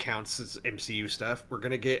 which counts as MCU stuff. We're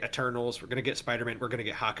gonna get Eternals. We're gonna get Spider-Man. We're gonna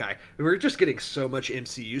get Hawkeye. We're just getting so much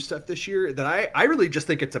MCU stuff this year that I really just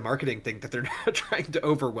think it's a marketing thing that they're not trying to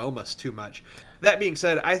overwhelm us too much. That being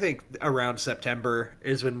said, I think around September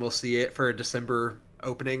is when we'll see it for a December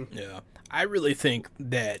opening. Yeah, I really think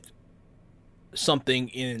that something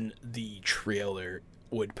in the trailer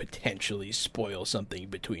would potentially spoil something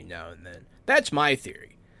between now and then. That's my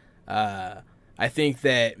theory. I think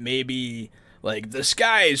that maybe like the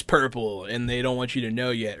sky is purple and they don't want you to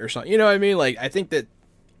know yet or something. You know what I mean? Like I think that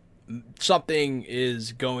something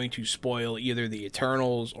is going to spoil either the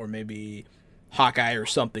Eternals or maybe Hawkeye or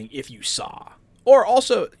something if you saw. Or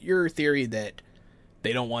also your theory that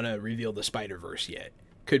they don't want to reveal the Spider-Verse yet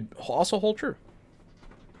could also hold true.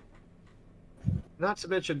 Not to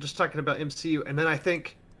mention, just talking about MCU, and then I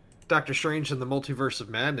think Doctor Strange and the Multiverse of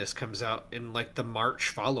Madness comes out in like the March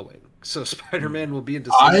following. So Spider-Man will be in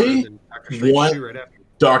December, and then Doctor Strange 2 right after.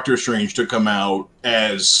 Doctor Strange to come out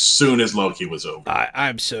as soon as Loki was over.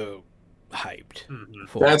 I'm so hyped.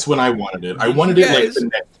 That's when I wanted it. I wanted it like the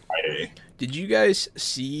next Friday. Did you guys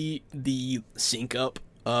see the sync up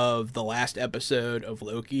of the last episode of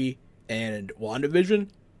Loki and WandaVision?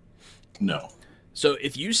 No. So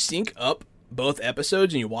if you sync up both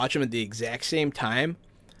episodes and you watch them at the exact same time,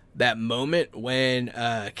 that moment when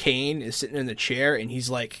Kane is sitting in the chair and he's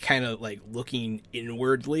like kind of like looking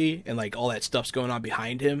inwardly and like all that stuff's going on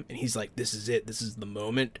behind him and he's like, this is it, this is the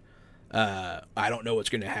moment, I don't know what's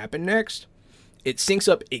going to happen next. It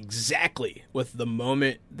syncs up exactly with the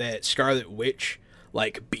moment that Scarlet Witch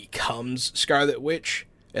like becomes Scarlet Witch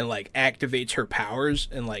and like activates her powers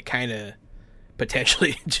and like kind of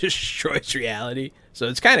potentially destroys reality. So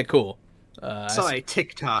it's kind of cool. I saw a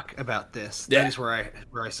TikTok about this. Yeah. That is where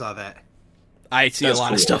I saw that. I see That's a lot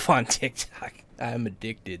cool. of stuff on TikTok. I'm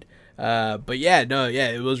addicted. But yeah, no, yeah,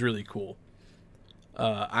 it was really cool.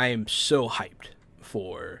 I am so hyped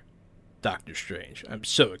for Doctor Strange. I'm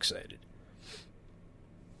so excited.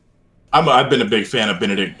 I've been a big fan of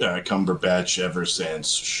Benedict Cumberbatch ever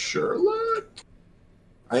since Sherlock.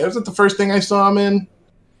 Was it the first thing I saw him in?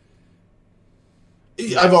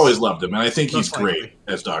 I've always loved him, and I think he's great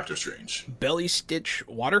as Doctor Strange. Belly Stitch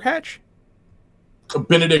Waterhatch?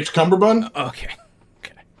 Benedict Cumberbatch? Okay.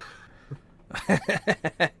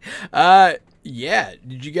 Yeah.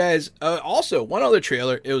 Did you guys... also, one other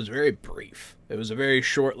trailer. It was very brief. It was a very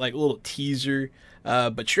short, like, little teaser.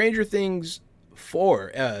 But Stranger Things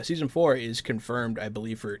 4, Season 4 is confirmed, I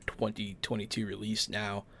believe, for 2022 release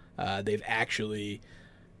now. They've actually...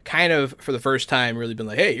 kind of for the first time really been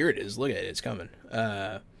like, hey, here it is, look at it, it's coming.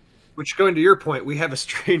 Which, going to your point, we have a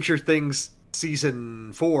Stranger Things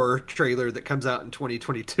season 4 trailer that comes out in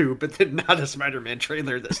 2022, but then not a Spider-Man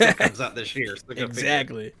trailer that still comes out this year. So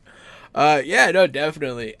Exactly. Yeah, no,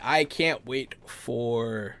 definitely. I can't wait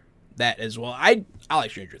for that as well. I like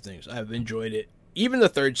Stranger Things. I've enjoyed it. Even the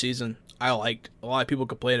 3rd season, I liked. A lot of people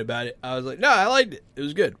complain about it. I was like, no, I liked it. It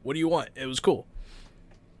was good. What do you want? It was cool.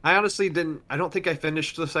 I honestly didn't. I don't think I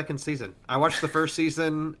finished the 2nd season. I watched the 1st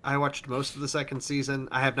season. I watched most of the 2nd season.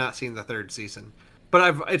 I have not seen the 3rd season,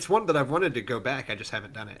 but it's one that I've wanted to go back. I just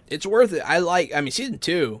haven't done it. It's worth it. I mean, season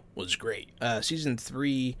 2 was great. Season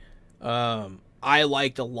 3, I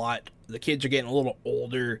liked a lot. The kids are getting a little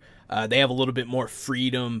older. They have a little bit more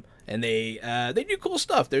freedom, and they do cool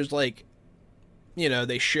stuff. There's like,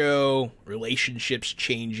 they show relationships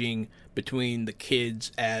changing between the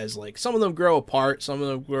kids as like some of them grow apart, some of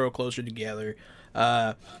them grow closer together,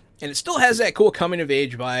 and it still has that cool coming of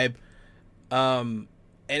age vibe, and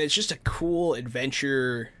it's just a cool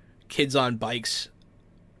adventure, kids on bikes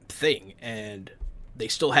thing, and they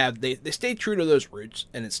still have they stay true to those roots,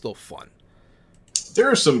 and it's still fun.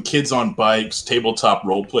 There are some kids on bikes, tabletop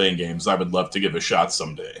role-playing games I would love to give a shot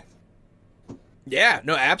someday. Yeah,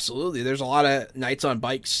 no, absolutely. There's a lot of Knights on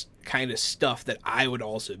Bikes kind of stuff that I would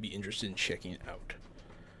also be interested in checking out.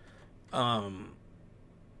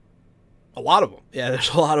 A lot of them. Yeah, there's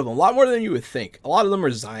a lot of them. A lot more than you would think. A lot of them are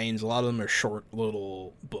Zines. A lot of them are short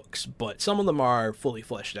little books. But some of them are fully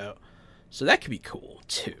fleshed out. So that could be cool,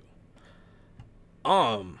 too.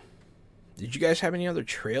 Did you guys have any other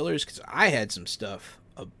trailers? Because I had some stuff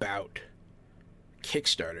about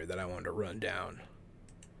Kickstarter that I wanted to run down.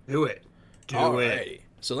 Do it. Do it.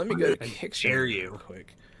 So let me go to I Kickstarter dare you. real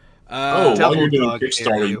quick. While you're doing Dog, dare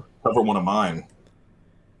Kickstarter, you. cover one of mine.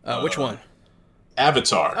 Which one?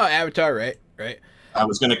 Avatar. Oh, Avatar, right. I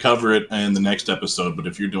was going to cover it in the next episode, but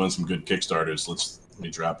if you're doing some good Kickstarters, let me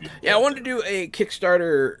drop you. Yeah, I wanted to do a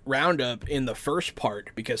Kickstarter roundup in the first part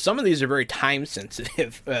because some of these are very time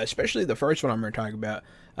sensitive, especially the first one I'm going to talk about.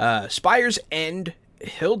 Spire's End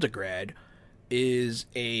Hildegrad is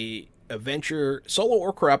a adventure, solo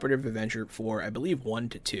or cooperative adventure for, I believe, 1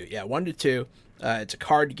 to 2. Yeah, 1 to 2. It's a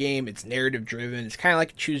card game. It's narrative driven. It's kind of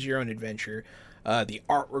like a choose your own adventure. The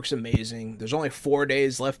artwork's amazing. There's only 4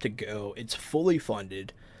 days left to go. It's fully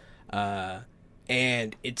funded.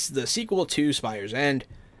 And it's the sequel to Spire's End.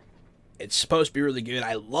 It's supposed to be really good.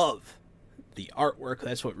 I love the artwork.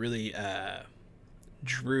 That's what really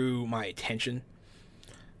drew my attention.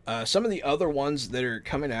 Some of the other ones that are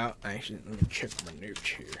coming out, actually, let me check my notes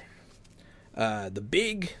here. The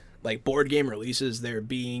big board game releases, they're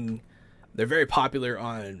very popular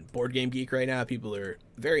on Board Game Geek right now. People are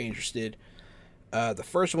very interested. The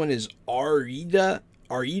first one is Aredia,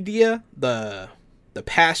 the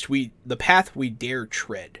path we dare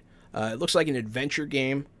tread. It looks like an adventure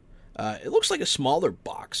game. It looks like a smaller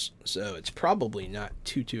box, so it's probably not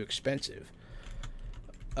too expensive.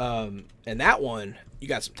 And that one, you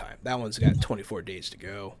got some time. That one's got 24 days to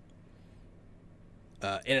go.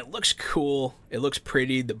 And it looks cool. It looks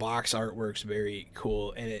pretty. The box artwork's very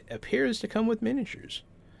cool, and it appears to come with miniatures.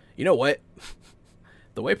 You know what?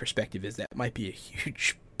 The way perspective is, that might be a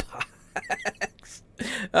huge box.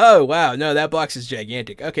 Oh, wow. No, that box is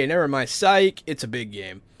gigantic. Okay, never mind. Psych. It's a big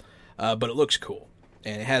game. but it looks cool,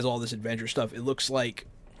 and it has all this adventure stuff. It looks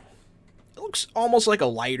almost like a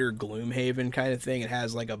lighter Gloomhaven kind of thing. It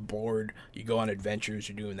has like a board. You go on adventures.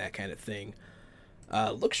 You're doing that kind of thing.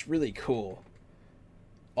 Looks really cool.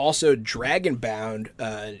 Also, Dragonbound,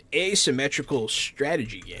 an asymmetrical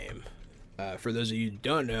strategy game. For those of you who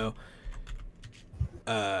don't know,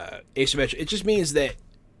 asymmetric. It just means that.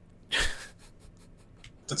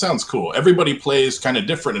 That sounds cool. Everybody plays kind of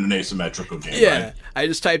different in an asymmetrical game. Yeah, right? I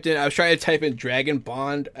just typed in. I was trying to type in Dragon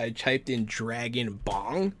Bond. I typed in Dragon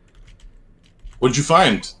Bong. What'd you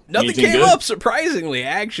find? Nothing Anything came good? up. Surprisingly,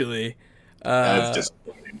 actually. That's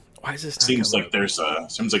disappointing. Why is this? Not Seems like up?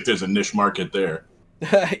 there's a niche market there.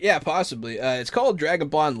 Yeah, possibly. It's called Dragon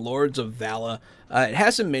Bond Lords of Vala. It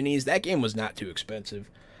has some minis. That game was not too expensive,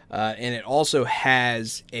 and it also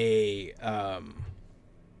has a.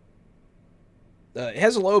 It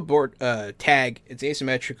has a low board tag. It's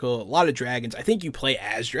asymmetrical. A lot of dragons. I think you play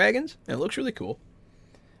as dragons, and it looks really cool.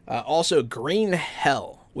 Also, Green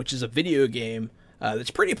Hell, which is a video game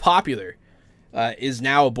that's pretty popular, is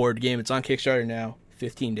now a board game. It's on Kickstarter now.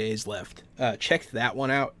 15 days left. Check that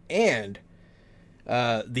one out. And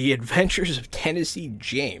The Adventures of Tennessee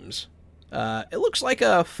James. It looks like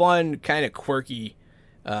a fun, kind of quirky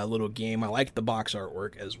little game. I like the box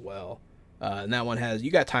artwork as well. And that one you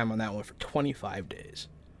got time on that one for 25 days.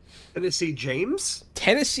 Tennessee James?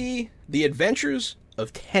 The Adventures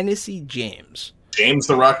of Tennessee James. James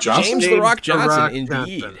the Rock Johnson? James the Rock The Rock Johnson,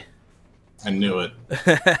 indeed. Johnson. I knew it.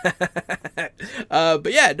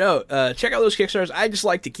 But yeah, no, check out those Kickstarters. I just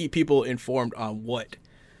like to keep people informed on what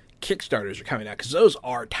Kickstarters are coming out, because those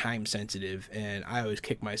are time sensitive, and I always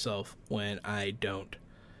kick myself when I don't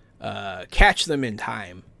catch them in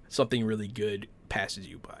time. Something really good passes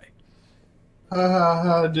you by.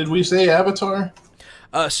 Did we say Avatar?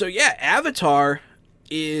 So yeah, Avatar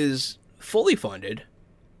is fully funded.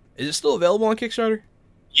 Is it still available on Kickstarter?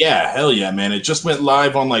 Yeah, hell yeah, man. It just went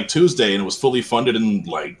live on like Tuesday and it was fully funded in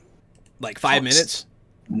like 5 minutes?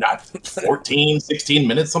 Not 14, 16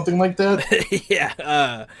 minutes, something like that.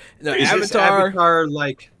 Yeah. No, Is this Avatar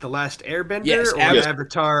like The Last Airbender? Yes, or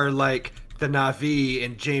Avatar like the Na'vi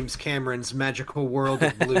in James Cameron's magical world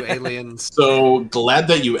of blue aliens? So glad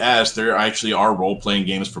that you asked. There actually are role-playing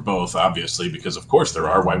games for both, obviously, because of course there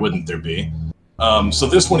are. Why wouldn't there be? So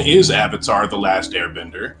this one is Avatar The Last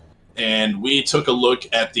Airbender. And we took a look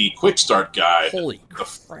at the quick start guide. Holy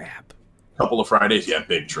crap. A couple of Fridays. Yeah,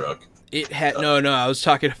 big truck. It had no. I was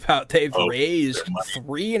talking about they've raised their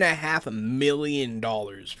 $3.5 million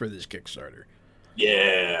for this Kickstarter.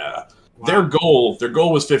 Yeah. Wow. Their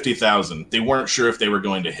goal was 50,000. They weren't sure if they were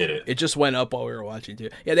going to hit it. It just went up while we were watching too.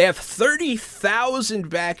 Yeah, they have 30,000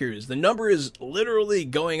 backers. The number is literally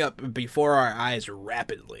going up before our eyes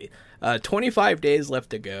rapidly. 25 days left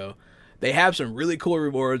to go. They have some really cool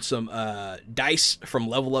rewards. Some dice from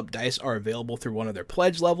Level Up Dice are available through one of their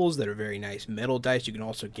pledge levels that are very nice metal dice. You can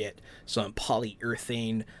also get some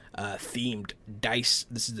polyurethane themed dice.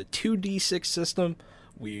 This is a 2d6 system.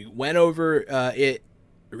 We went over it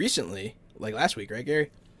recently, like last week, right,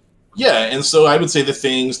 Gary? Yeah, and so I would say the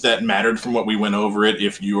things that mattered from what we went over it,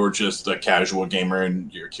 if you're just a casual gamer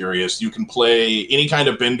and you're curious, you can play any kind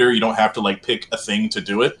of bender. You don't have to like pick a thing to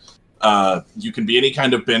do it. You can be any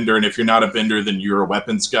kind of bender, and if you're not a bender, then you're a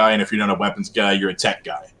weapons guy, and if you're not a weapons guy, you're a tech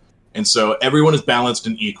guy. And so everyone is balanced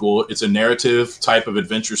and equal. It's a narrative type of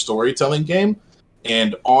adventure storytelling game,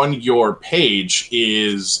 and on your page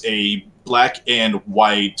is a black and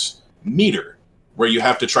white meter where you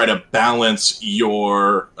have to try to balance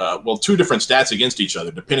your, two different stats against each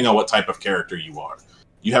other, depending on what type of character you are.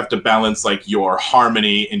 You have to balance like your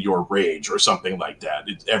harmony and your rage or something like that.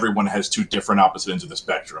 Everyone has two different opposite ends of the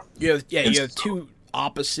spectrum. You have two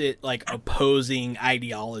opposite, like opposing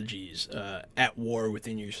ideologies at war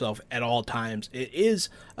within yourself at all times. It is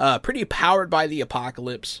pretty powered by the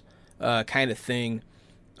apocalypse kind of thing.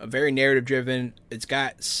 Very narrative driven. It's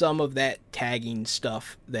got some of that tagging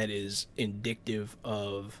stuff that is indicative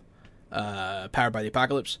of powered by the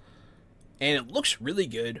apocalypse, and it looks really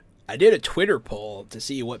good. I did a Twitter poll to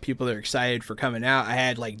see what people are excited for coming out. I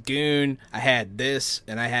had like Dune, I had this,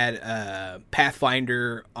 and I had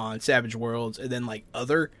Pathfinder on Savage Worlds, and then like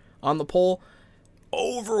other on the poll.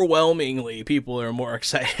 Overwhelmingly, people are more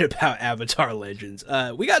excited about Avatar Legends.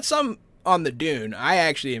 We got some on the Dune. I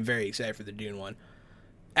actually am very excited for the Dune one.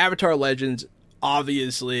 Avatar Legends,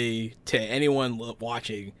 obviously, to anyone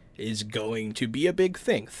watching, is going to be a big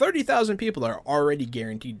thing. 30,000 people are already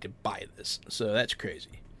guaranteed to buy this, so that's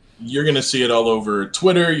crazy. You're going to see it all over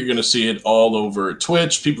Twitter. You're going to see it all over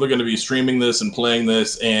Twitch. People are going to be streaming this and playing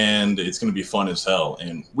this, and it's going to be fun as hell.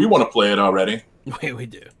 And we want to play it already. We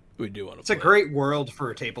do. We do want to. It's a great world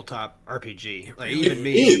for a tabletop RPG. Like even It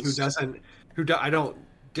me, is. I don't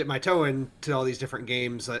dip my toe into all these different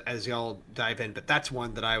games as y'all dive in, but that's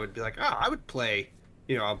one that I would be like, oh, I would play,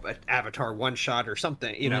 an Avatar one shot or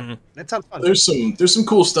something. That sounds fun. There's some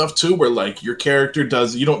cool stuff too, where like your character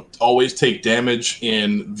you don't always take damage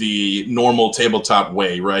in the normal tabletop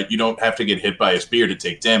way, right? You don't have to get hit by a spear to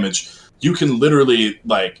take damage. You can literally,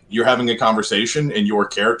 like, you're having a conversation and your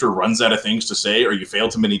character runs out of things to say, or you fail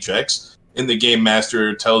too many checks, and the game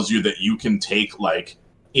master tells you that you can take like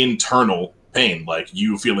internal pain, like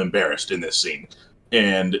you feel embarrassed in this scene,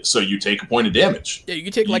 and so you take a point of damage. Yeah, you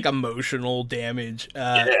can take like emotional damage.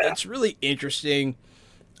 It's really interesting.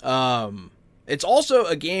 It's also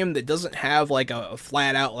a game that doesn't have like a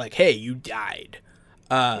flat out like, hey, you died.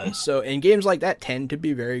 So, and games like that tend to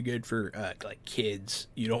be very good for like kids.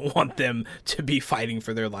 You don't want them to be fighting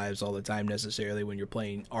for their lives all the time necessarily when you're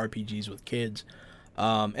playing RPGs with kids.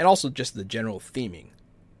 And also just the general theming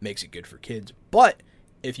makes it good for kids. But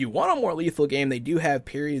if you want a more lethal game, they do have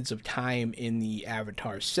periods of time in the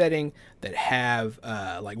Avatar setting that have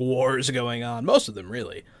like wars going on. Most of them,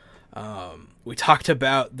 really. We talked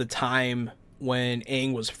about the time when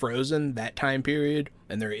Aang was frozen, that time period,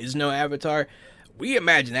 and there is no Avatar. We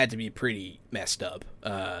imagine that to be pretty messed up,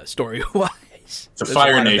 story-wise. The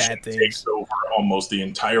Fire Nation takes over almost the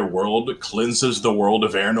entire world, cleanses the world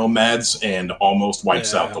of air nomads, and almost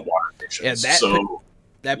wipes out the water nations. Yeah,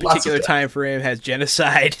 that particular time frame has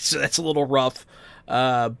genocide, so that's a little rough.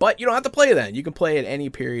 But you don't have to play then. You can play at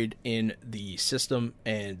any period in the system,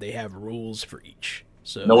 and they have rules for each.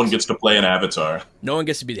 So no one gets to play an Avatar. No one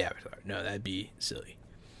gets to be the Avatar. No, that'd be silly.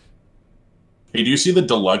 Hey, do you see the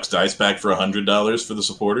deluxe dice pack for $100 for the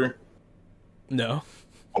supporter? No.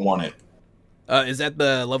 I want it. Is that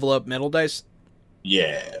the level up metal dice?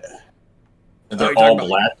 Yeah. And they're all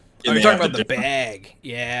black. You're talking about the bag.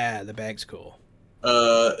 Yeah, the bag's cool.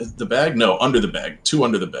 The bag? No, under the bag. Two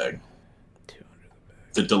under the bag.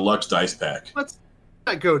 The deluxe dice pack. Let's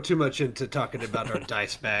not go too much into talking about our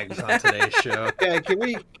dice bags on today's show. Okay, can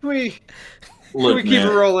we keep it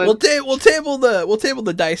rolling? We'll table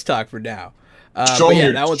the dice talk for now. But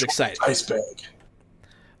yeah, that one's exciting. Dice bag.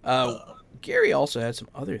 Gary also had some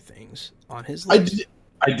other things on his list.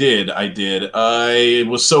 I did. I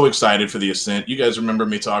was so excited for the Ascent. You guys remember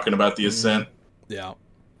me talking about the Ascent? Yeah.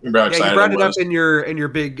 Remember how excited you brought I it was? up in your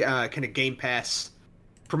big kind of Game Pass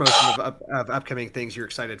promotion of upcoming things you're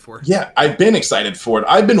excited for. Yeah, I've been excited for it.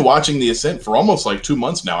 I've been watching the Ascent for almost like 2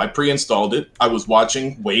 months now. I pre-installed it. I was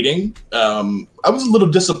watching, waiting. I was a little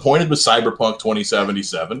disappointed with Cyberpunk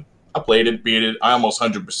 2077. I played it, beat it. I almost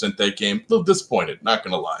 100% that game. A little disappointed, not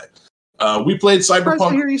going to lie. We played Cyberpunk. I'm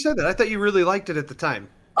surprised to hear you said that. I thought you really liked it at the time.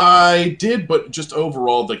 I did, but just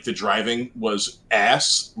overall, like, the driving was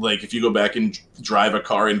ass. Like, if you go back and drive a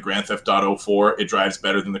car in Grand Theft Auto 4, it drives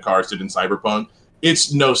better than the cars did in Cyberpunk.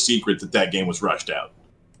 It's no secret that game was rushed out.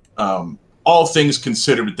 All things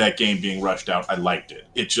considered, with that game being rushed out, I liked it.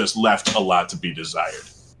 It just left a lot to be desired.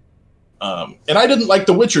 And I didn't like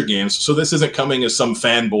the Witcher games, so this isn't coming as some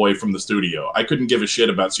fanboy from the studio. I couldn't give a shit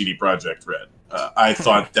about CD Projekt Red. I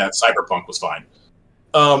thought that Cyberpunk was fine.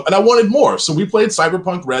 And I wanted more, so we played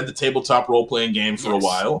Cyberpunk Red, the tabletop role-playing game, for a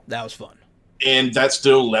while. That was fun. And that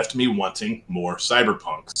still left me wanting more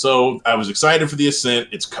Cyberpunk. So I was excited for the Ascent.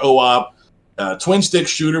 It's co-op, twin-stick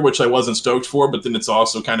shooter, which I wasn't stoked for, but then it's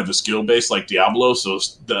also kind of a skill-based like Diablo, so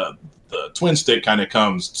the twin-stick kind of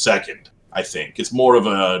comes second, I think. It's more of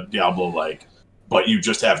a Diablo-like, but you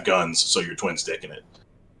just have guns, so you're twin-sticking it.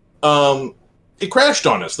 It crashed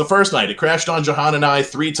on us the first night. It crashed on Jahan and I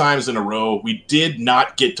 3 times in a row. We did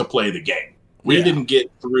not get to play the game. We didn't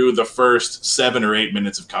get through the first 7 or 8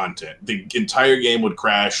 minutes of content. The entire game would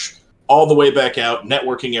crash all the way back out.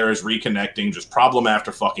 Networking errors, reconnecting, just problem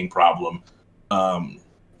after fucking problem.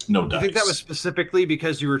 No dice. I think that was specifically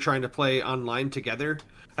because you were trying to play online together.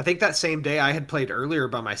 I think that same day I had played earlier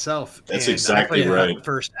by myself. That's and exactly I played right. The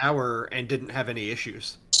first hour and didn't have any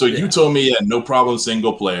issues. So you told me, no problem,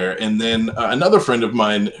 single player. And then another friend of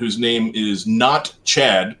mine whose name is not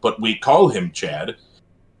Chad, but we call him Chad.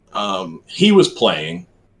 He was playing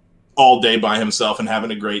all day by himself and having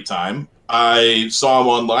a great time. I saw him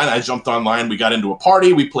online. I jumped online. We got into a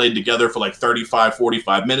party. We played together for like 35,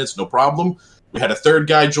 45 minutes. No problem. We had a third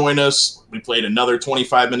guy join us. We played another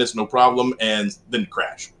 25 minutes, no problem, and then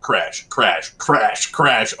crash,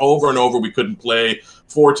 over and over. We couldn't play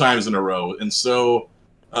 4 times in a row. And so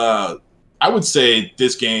I would say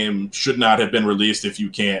this game should not have been released if you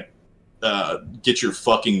can't get your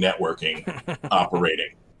fucking networking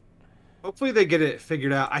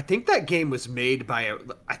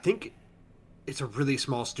it's a really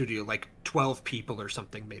small studio, like 12 people or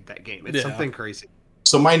something made that game. It's something crazy.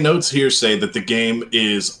 So my notes here say that the game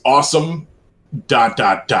is awesome, ...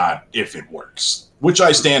 if it works, which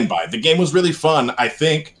I stand by. The game was really fun. I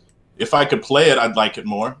think if I could play it, I'd like it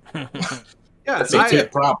more. That's a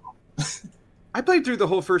problem. I played through the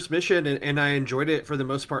whole first mission and I enjoyed it for the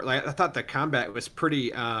most part. Like I thought the combat was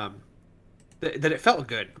pretty that it felt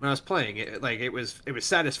good when I was playing it. Like it was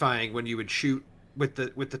satisfying when you would shoot with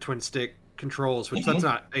the twin stick controls, which that's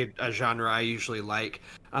not a genre I usually like.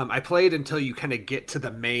 I played until you kind of get to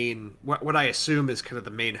the main, what I assume is kind of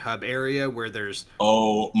the main hub area where there's...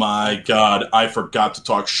 Oh my god, I forgot to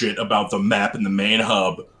talk shit about the map in the main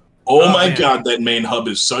hub. Oh my god, that main hub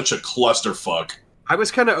is such a clusterfuck. I was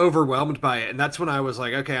kind of overwhelmed by it, and that's when I was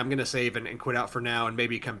like, okay, I'm going to save and quit out for now and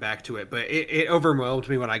maybe come back to it. But it overwhelmed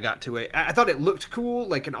me when I got to it. I thought it looked cool,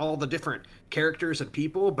 like in all the different characters and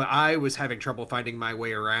people, but I was having trouble finding my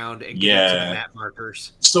way around and getting to the map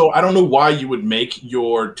markers. So I don't know why you would make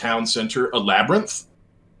your town center a labyrinth.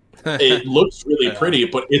 It looks really pretty,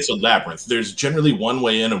 but it's a labyrinth. There's generally one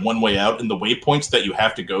way in and one way out, and the waypoints that you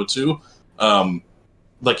have to go to...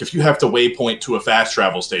 like if you have to waypoint to a fast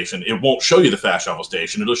travel station, it won't show you the fast travel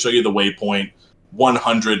station. It'll show you the waypoint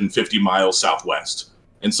 150 miles southwest.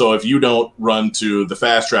 And so if you don't run to the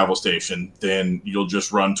fast travel station, then you'll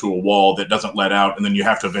just run to a wall that doesn't let out, and then you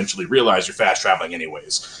have to eventually realize you're fast traveling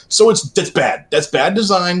anyways. So that's bad. That's bad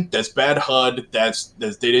design. That's bad HUD. That's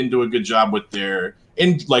they didn't do a good job with their...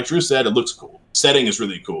 And like Drew said, it looks cool. Setting is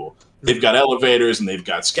really cool. They've got elevators, and they've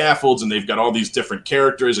got scaffolds, and they've got all these different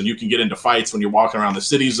characters, and you can get into fights when you're walking around the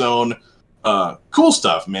city zone. Cool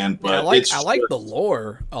stuff, man. But I like the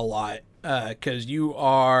lore a lot, because you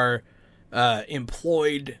are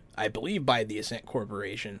employed, I believe, by the Ascent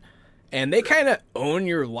Corporation, and they kind of own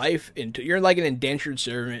your life. You're like an indentured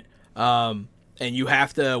servant, and you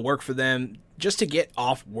have to work for them just to get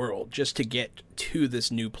off-world, just to get to this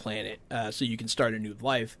new planet, so you can start a new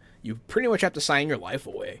life. You pretty much have to sign your life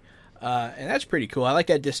away. And that's pretty cool. I like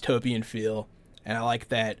that dystopian feel, and I like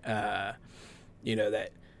that, that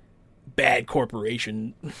bad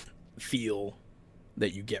corporation feel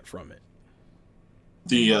that you get from it.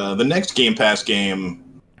 The next Game Pass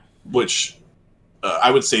game, which I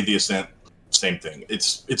would say The Ascent, same thing.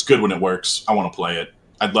 It's good when it works. I want to play it.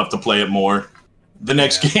 I'd love to play it more. The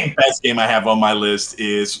next Game Pass game I have on my list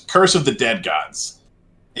is Curse of the Dead Gods.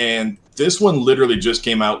 And this one literally just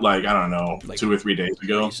came out, like 2 or 3 days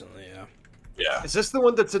ago. Recently, yeah. Is this the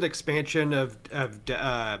one that's an expansion of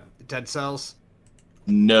Dead Cells?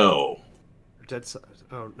 No. Dead Cells?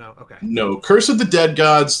 Oh, no. Okay. No. Curse of the Dead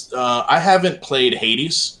Gods, I haven't played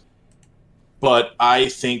Hades, but I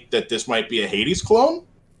think that this might be a Hades clone.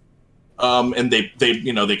 And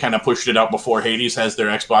they kind of pushed it out before Hades has their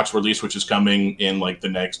Xbox release, which is coming in like the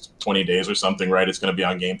next 20 days or something, right? It's going to be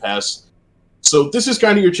on Game Pass. So this is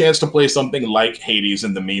kind of your chance to play something like Hades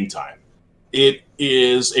in the meantime. It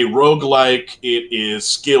is a roguelike. It is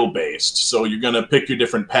skill-based. So you're going to pick your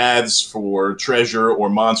different paths for treasure or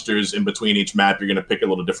monsters in between each map. You're going to pick a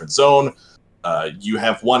little different zone. You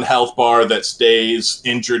have one health bar that stays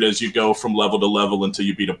injured as you go from level to level until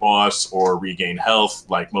you beat a boss or regain health,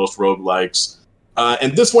 like most roguelikes.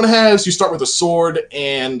 And this one you start with a sword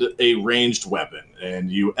and a ranged weapon.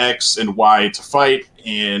 And you X and Y to fight,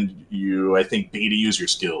 and you, I think, B to use your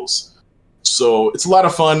skills. So it's a lot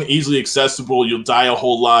of fun, easily accessible. You'll die a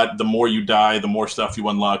whole lot. The more you die, the more stuff you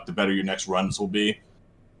unlock, the better your next runs will be.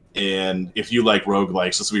 And if you like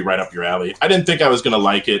roguelikes, this will be right up your alley. I didn't think I was going to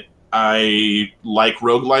like it. I like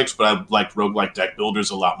roguelikes, but I like roguelike deck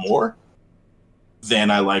builders a lot more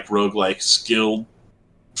than I like roguelike skill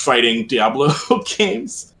fighting Diablo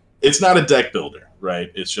games. It's not a deck builder,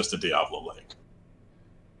 right? It's just a Diablo-like.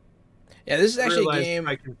 Yeah, this is actually a game.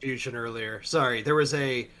 My confusion earlier. Sorry, there was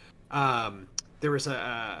a like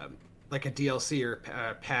a DLC or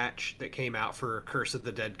patch that came out for Curse of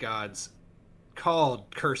the Dead Gods called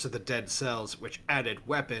Curse of the Dead Cells, which added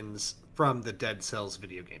weapons from the Dead Cells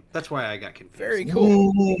video game. That's why I got confused. Very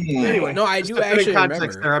cool. Anyway, no, I do actually remember.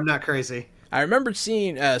 There, I'm not crazy. I remembered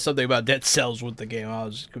seeing something about Dead Cells with the game. I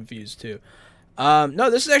was confused too. No,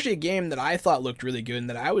 this is actually a game that I thought looked really good and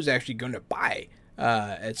that I was actually going to buy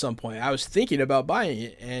at some point. I was thinking about buying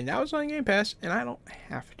it, and now it's on Game Pass, and I don't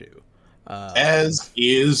have to. As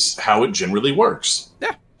is how it generally works.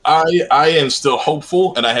 Yeah. I am still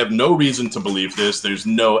hopeful, and I have no reason to believe this. There's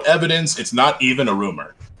no evidence. It's not even a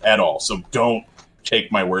rumor at all, so don't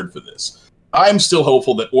take my word for this. I'm still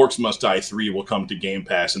hopeful that Orcs Must Die 3 will come to Game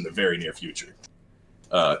Pass in the very near future.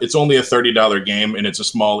 It's only a $30 game, and it's a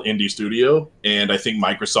small indie studio, and I think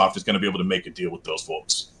Microsoft is going to be able to make a deal with those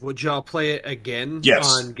folks. Would y'all play it again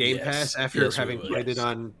on Game Pass after having played it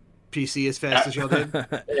on PC as fast as y'all did?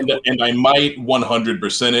 And I might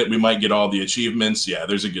 100% it. We might get all the achievements. Yeah,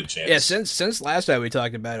 there's a good chance. Yeah, since last time we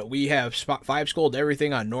talked about it, we have 5-scored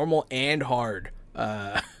everything on normal and hard.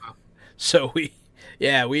 So we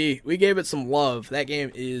gave it some love. That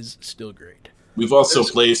game is still great. We've also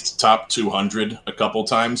placed top 200 a couple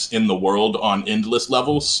times in the world on endless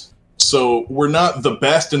levels. So we're not the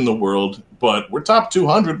best in the world, but we're top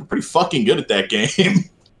 200. We're pretty fucking good at that game.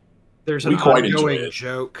 There's an ongoing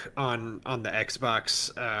joke on the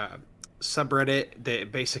Xbox subreddit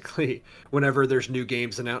that basically, whenever there's new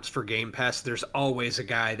games announced for Game Pass, there's always a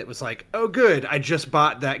guy that was like, "Oh, good, I just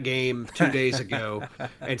bought that game 2 days ago,"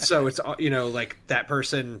 and so it's like that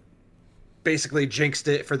person basically jinxed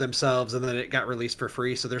it for themselves, and then it got released for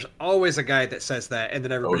free. So there's always a guy that says that, and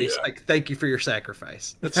then everybody's like, "Thank you for your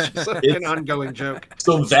sacrifice." That's just an ongoing joke.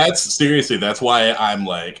 So that's why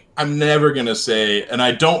I'm never gonna say, and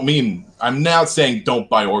I'm now saying don't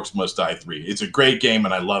buy Orcs Must Die 3. It's a great game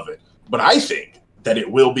and I love it, but I think that it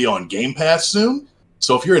will be on Game Pass soon.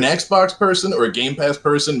 So if you're an Xbox person or a Game Pass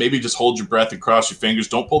person, maybe just hold your breath and cross your fingers.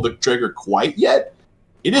 Don't pull the trigger quite yet.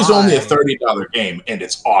 It is only a $30 game, and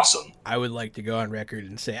it's awesome. I would like to go on record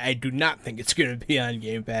and say I do not think it's going to be on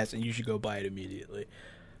Game Pass, and you should go buy it immediately.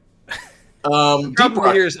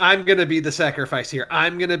 Here's I'm going to be the sacrifice here.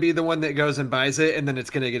 I'm going to be the one that goes and buys it, and then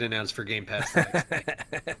it's going to get announced for Game Pass.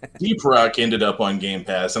 Deep Rock ended up on Game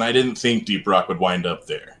Pass, and I didn't think Deep Rock would wind up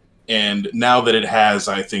there. And now that it has,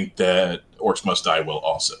 I think that Orcs Must Die will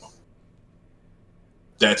also.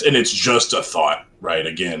 And it's just a thought, right?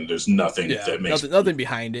 Again, there's nothing that makes nothing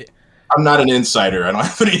behind it. I'm not an insider. I don't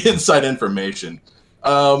have any inside information.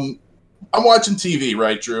 I'm watching TV,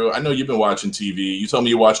 right, Drew? I know you've been watching TV. You told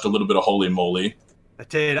me you watched a little bit of Holy Moly. I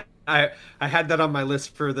did. I had that on my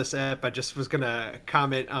list for this app. I just was gonna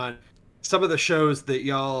comment on some of the shows that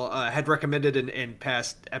y'all had recommended in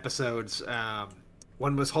past episodes.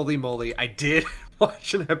 One was Holy Moly. I did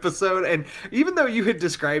watch an episode, and even though you had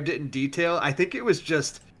described it in detail, I think it was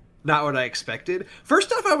just not what I expected.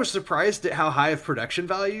 First off, I was surprised at how high of production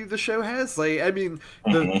value the show has.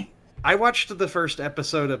 I watched the first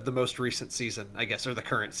episode of the most recent season, I guess, or the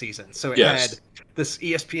current season. So it had this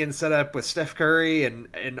ESPN setup with Steph Curry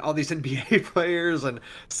and all these NBA players and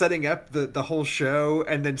setting up the whole show,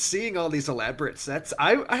 and then seeing all these elaborate sets.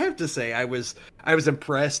 I have to say I was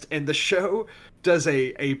impressed, and the show does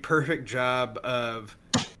a perfect job of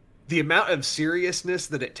the amount of seriousness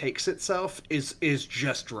that it takes itself is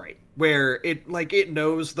just right. Where it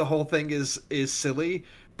knows the whole thing is silly,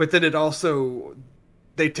 but then it also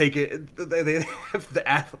they have the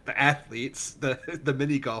athletes, the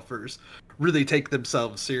mini golfers really take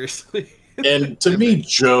themselves seriously. And to me,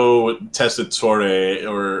 Joe Tessitore,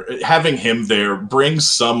 or having him there, brings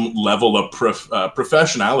some level of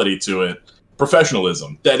professionality to it.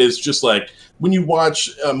 Professionalism that is just like when you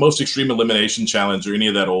watch Most Extreme Elimination Challenge or any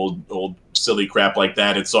of that old silly crap like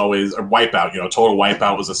that. It's always a Wipeout. Total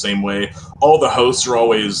Wipeout was the same way. All the hosts are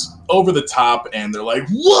always over the top, and they're like,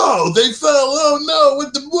 "Whoa, they fell! Oh no,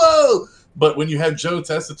 with the whoa!" But when you have Joe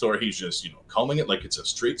Tessitore, he's just calling it like it's a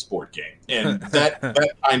street sport game, and that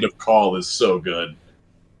kind of call is so good.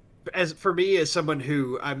 As for me, as someone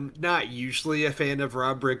who I'm not usually a fan of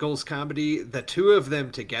Rob Riggle's comedy, the two of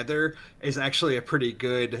them together is actually a pretty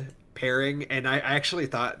good pairing, and I actually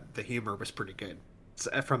thought the humor was pretty good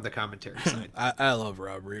from the commentary side. I love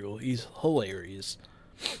Rob Riggle. He's hilarious.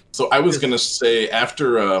 So I was gonna say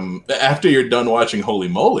after you're done watching Holy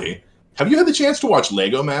Moly, have you had the chance to watch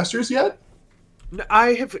Lego Masters yet? No,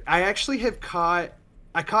 I actually have caught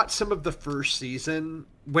some of the first season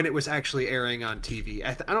when it was actually airing on TV.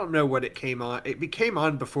 I don't know what it came on. It became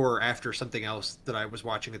on before or after something else that I was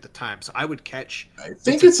watching at the time. So I would catch. I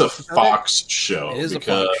think it's a Fox show. It is a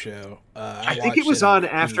Fox show. I think it was on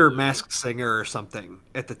after Masked Singer or something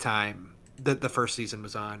at the time that the first season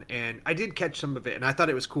was on. And I did catch some of it, and I thought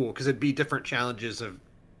it was cool because it'd be different challenges of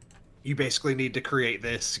you basically need to create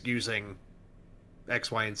this using X,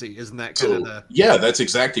 Y, and Z. Isn't that kind of the... Yeah, that's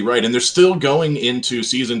exactly right. And they're still going into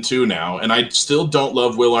season 2 now. And I still don't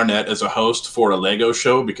love Will Arnett as a host for a Lego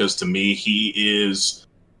show because to me, he is...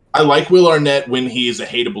 I like Will Arnett when he is a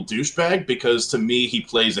hateable douchebag because to me, he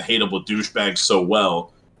plays a hateable douchebag so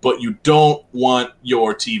well. But you don't want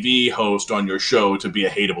your TV host on your show to be a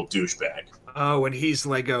hateable douchebag. Oh, and he's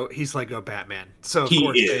Lego Batman. So of He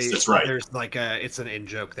course is. That's right. there's like it's an in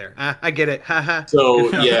joke there. I get it. Haha.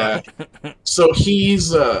 So yeah, so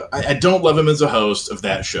he's I don't love him as a host of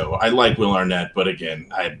that show. I like Will Arnett, but again,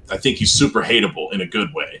 I think he's super hateable in a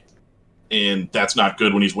good way, and that's not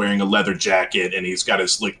good when he's wearing a leather jacket and he's got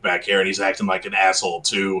his slicked back hair and he's acting like an asshole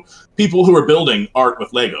to people who are building art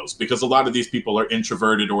with Legos, because a lot of these people are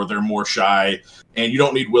introverted or they're more shy, and you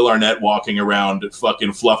don't need Will Arnett walking around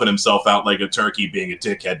fucking fluffing himself out like a turkey being a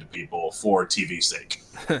dickhead to people for TV's sake.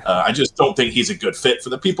 I just don't think he's a good fit for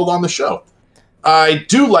the people on the show. I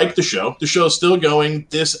do like the show. The show's still going.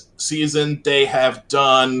 This season, they have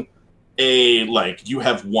done you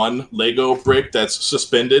have one Lego brick that's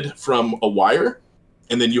suspended from a wire,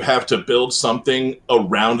 and then you have to build something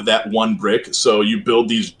around that one brick. So you build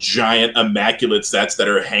these giant immaculate sets that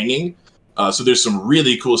are hanging. So there's some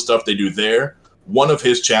really cool stuff they do there. One of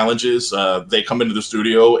his challenges, they come into the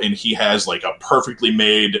studio and he has like a perfectly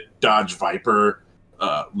made Dodge Viper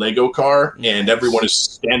Lego car, and everyone is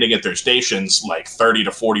standing at their stations like 30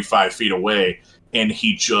 to 45 feet away, and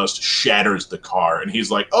he just shatters the car. And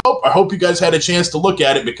he's like, oh, I hope you guys had a chance to look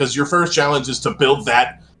at it, because your first challenge is to build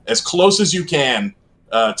that as close as you can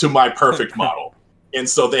to my perfect model. And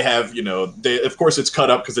so they have, of course it's cut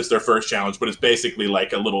up because it's their first challenge, but it's basically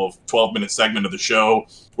like a little 12-minute segment of the show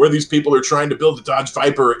where these people are trying to build a Dodge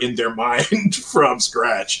Viper in their mind from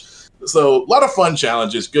scratch. So a lot of fun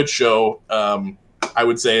challenges, good show. I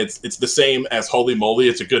would say it's the same as Holy Moly.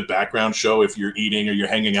 It's a good background show if you're eating or you're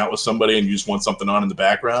hanging out with somebody and you just want something on in the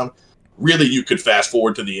background. Really, you could fast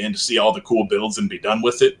forward to the end to see all the cool builds and be done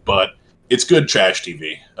with it, but it's good trash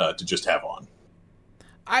TV to just have on.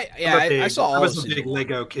 I saw all. I was a big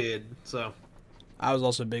Lego kid, so I was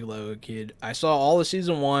also a big Lego kid. I saw all of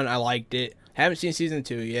season 1. I liked it. Haven't seen season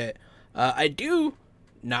 2 yet. I do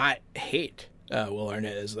not hate Will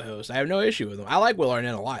Arnett as the host. I have no issue with him. I like Will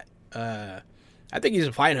Arnett a lot. I think he's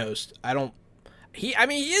a fine host. He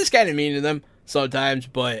is kind of mean to them sometimes,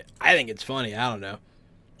 but I think it's funny. I don't know.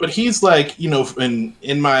 But he's like, and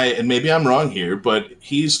maybe I'm wrong here, but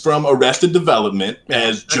he's from Arrested Development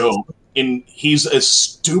as Joe, and he's a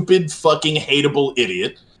stupid, fucking hateable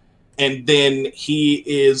idiot. And then he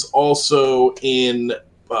is also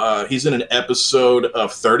he's in an episode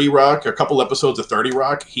of 30 Rock, a couple episodes of 30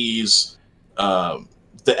 Rock. He's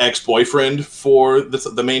the ex-boyfriend for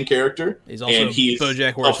the main character. He's also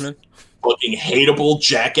BoJack Horseman. Fucking hateable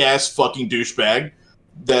jackass fucking douchebag.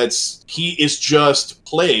 He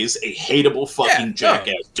plays a hateable fucking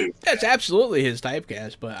jackass dude. That's absolutely his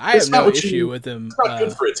typecast, but I have no issue with him. It's not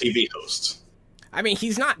good for a TV host. I mean,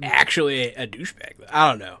 he's not actually a douchebag. I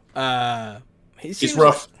don't know. He's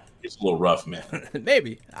rough. He's a little rough, man.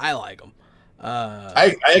 Maybe. I like him.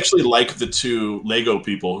 I actually like the two Lego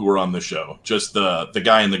people who are on the show. Just the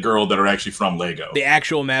guy and the girl that are actually from Lego. The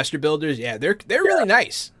actual master builders, yeah, they're really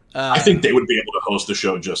nice. I think they would be able to host the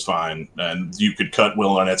show just fine, and you could cut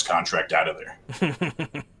Will Arnett's contract out of there.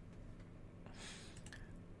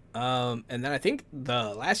 And then I think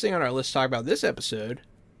the last thing on our list to talk about this episode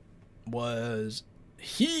was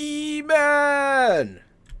He-Man.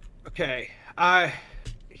 Okay, I'm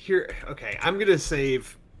gonna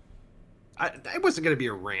save. I wasn't gonna be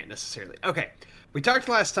a rant necessarily. Okay, we talked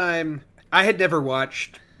last time. I had never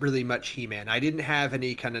watched really much He-Man. I didn't have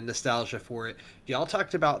any kind of nostalgia for it. Y'all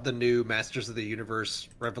talked about the new Masters of the Universe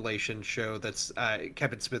Revelation show that's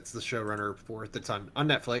Kevin Smith's the showrunner for it, that's on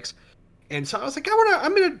Netflix. And so I was like,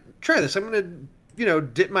 I'm gonna try this. I'm gonna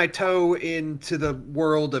dip my toe into the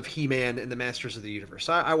world of He-Man and the Masters of the Universe.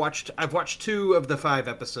 I've watched 2 of the 5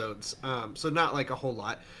 episodes, so not like a whole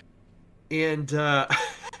lot. And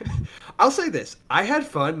I'll say this, I had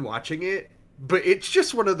fun watching it, but it's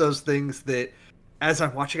just one of those things that as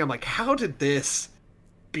I'm watching, I'm like, how did this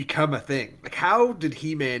become a thing? Like, how did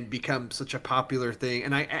He-Man become such a popular thing?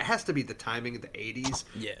 And it has to be the timing of the 80s.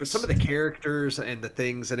 Yes. But some of the characters and the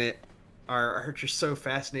things in it are just so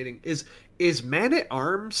fascinating. Is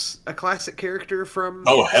Man-at-Arms a classic character from...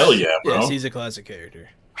 Oh, hell yeah, bro. Yes, he's a classic character.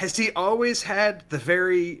 Has he always had the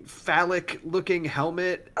very phallic-looking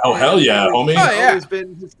helmet? Oh, hell yeah, homie. Oh, yeah. Always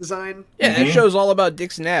been his design? Yeah, that show's all about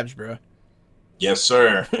dicks and abs, bro. Yes,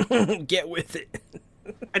 sir. Get with it.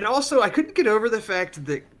 And also, I couldn't get over the fact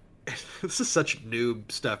that this is such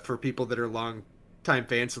noob stuff for people that are long-time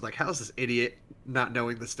fans. So like, how's this idiot not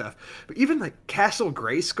knowing this stuff? But even like Castle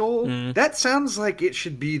Grayskull, that sounds like it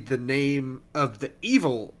should be the name of the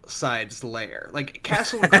evil side's lair. Like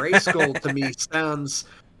Castle Grayskull to me sounds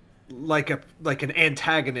like an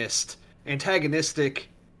antagonistic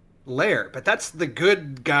lair, but that's the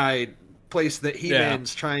good guy place that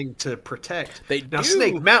He-Man's trying to protect.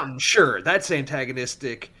 Snake Mountain, sure, that's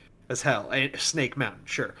antagonistic as hell. And Snake Mountain,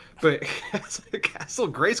 sure, but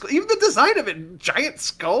Castle Grayskull, even the design of it, giant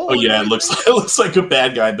skull. Oh yeah, it looks like a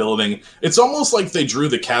bad guy building. It's almost like they drew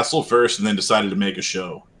the castle first and then decided to make a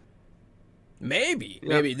show. Maybe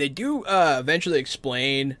they do eventually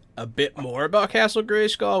explain a bit more about Castle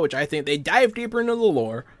Grayskull, which I think they dive deeper into the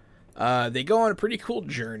lore. They go on a pretty cool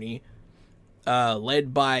journey,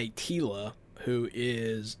 led by Teela, who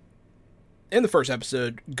is in the first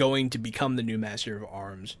episode going to become the new Master of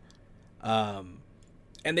Arms. And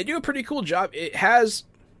they do a pretty cool job. It has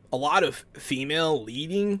a lot of female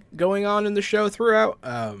leading going on in the show throughout.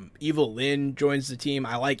 Evil Lynn joins the team.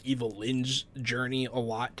 I like Evil Lynn's journey a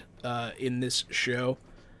lot in this show.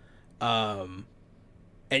 And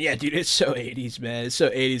yeah, dude, it's so 80s, man. It's so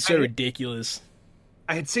 80s, so ridiculous.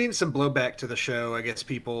 I had seen some blowback to the show. I guess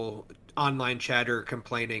people, online chatter,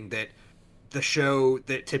 complaining that the show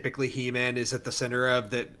that typically He-Man is at the center of,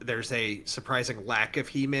 that there's a surprising lack of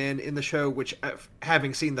He-Man in the show, which,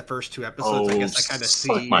 having seen the first 2 episodes, I guess I kind of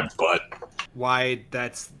see my butt. Why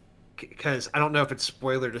that's, because I don't know if it's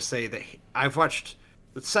spoiler to say that I've watched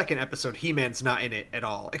the second episode. He-Man's not in it at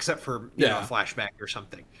all, except for you know, a flashback or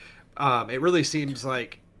something. It really seems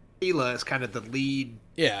like Teela is kind of the lead.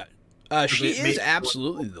 Yeah, she is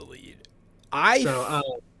absolutely the lead.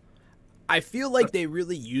 I feel like they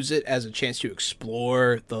really use it as a chance to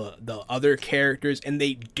explore the other characters, and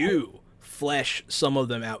they do flesh some of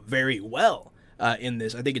them out very well in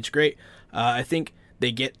this. I think it's great. I think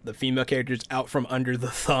they get the female characters out from under the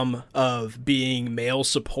thumb of being male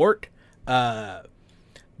support.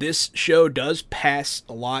 This show does pass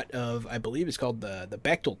a lot of, I believe it's called the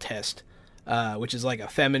Bechdel test, which is like a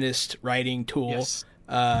feminist writing tool. Yes.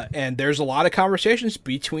 And there's a lot of conversations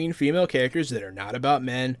between female characters that are not about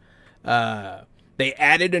men. They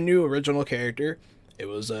added a new original character. It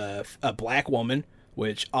was a black woman,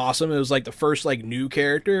 which awesome. It was like the first like new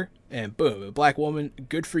character, and boom, a black woman.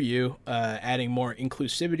 Good for you. Adding more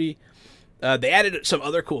inclusivity. They added some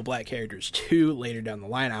other cool black characters too later down the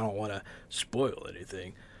line. I don't want to spoil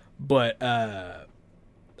anything, but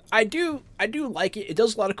I do like it. It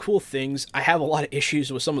does a lot of cool things. I have a lot of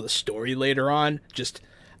issues with some of the story later on. Just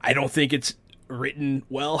I don't think it's written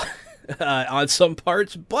well on some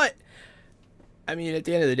parts, but I mean, at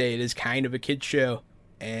the end of the day, it is kind of a kid's show,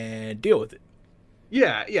 and deal with it.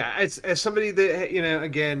 Yeah. As somebody that, you know,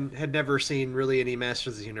 again, had never seen really any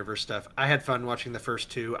Masters of the Universe stuff, I had fun watching the first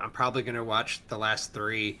 2. I'm probably going to watch the last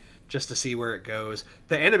 3 just to see where it goes.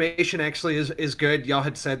 The animation actually is good. Y'all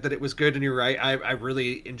had said that it was good, and you're right. I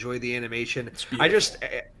really enjoy the animation. I just,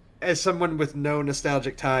 as someone with no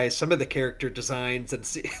nostalgic ties, some of the character designs and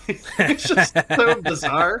it's just so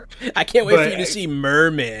bizarre. I can't wait for you to see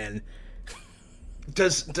Merman.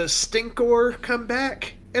 Does Stinkor come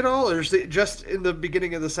back at all, or is it just in the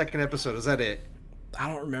beginning of the second episode? Is that it? I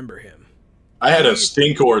don't remember him. I had a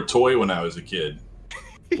Stinkor toy when I was a kid.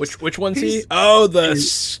 Which one's he? Oh,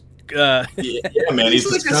 yeah, man, he's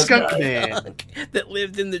like the a skunk guy. man that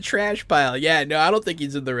lived in the trash pile. Yeah, no, I don't think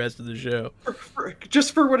he's in the rest of the show.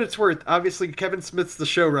 Just for what it's worth, obviously Kevin Smith's the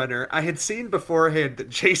showrunner. I had seen beforehand that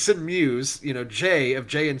Jason Mewes, you know, Jay of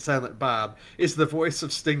Jay and Silent Bob, is the voice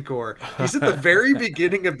of Stinkor. He's at the very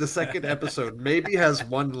beginning of the second episode, maybe has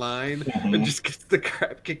one line and just gets the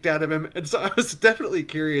crap kicked out of him. And so I was definitely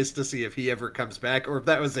curious to see if he ever comes back, or if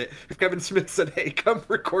that was it. If Kevin Smith said, "Hey, come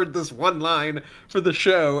record this one line for the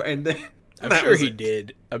show," and I'm sure he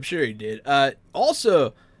did.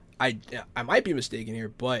 Also, I might be mistaken here,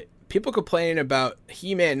 but people complaining about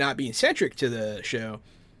He-Man not being centric to the show.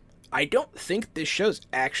 I don't think this show's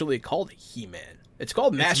actually called He-Man. It's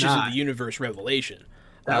called Masters of the Universe Revelation.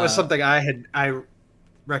 That was something I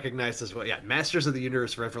recognized as well. Yeah, Masters of the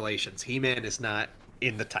Universe Revelations. He-Man is not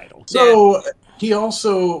in the title. So he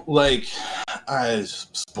also, like,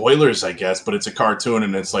 spoilers, I guess, but it's a cartoon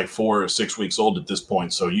and it's like 4 or 6 weeks old at this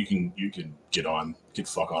point, so you can get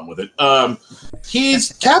fuck on with it.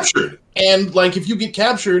 He's captured, and like if you get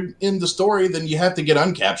captured in the story, then you have to get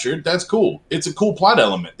uncaptured. That's cool. It's a cool plot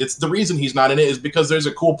element. It's the reason he's not in it is because there's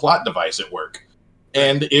a cool plot device at work.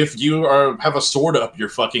 And if you have a sword up your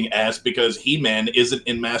fucking ass because He-Man isn't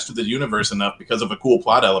in Master of the Universe enough because of a cool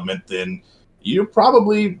plot element, then you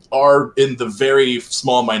probably are in the very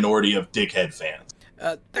small minority of dickhead fans.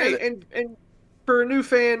 Hey, and for a new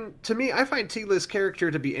fan, to me, I find Teela's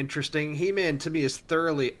character to be interesting. He-Man, to me, is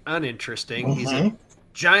thoroughly uninteresting. Mm-hmm. He's a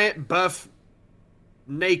giant, buff,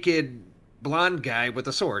 naked, blonde guy with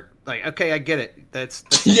a sword. Like, okay, I get it. That's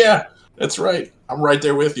yeah, that's right. I'm right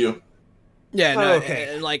there with you. Yeah, no,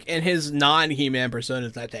 and his non-He-Man persona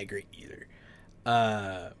is not that great either.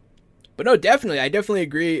 But But no, definitely, I definitely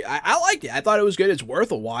agree. I liked it. I thought it was good. It's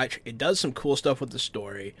worth a watch. It does some cool stuff with the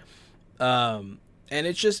story, and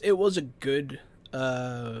it was a good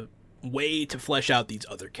way to flesh out these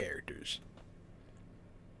other characters.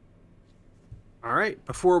 All right.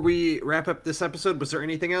 Before we wrap up this episode, was there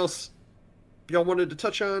anything else y'all wanted to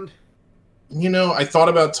touch on? I thought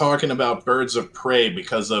about talking about Birds of Prey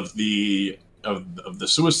because of the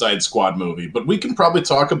Suicide Squad movie, but we can probably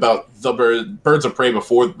talk about the Birds of Prey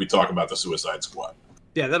before we talk about the Suicide Squad.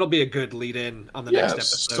 Yeah, that'll be a good lead-in on the next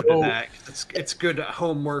episode of that. It's good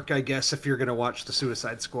homework, I guess, if you're going to watch the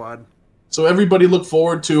Suicide Squad. So everybody look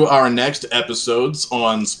forward to our next episodes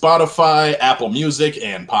on Spotify, Apple Music,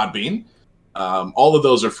 and Podbean. All of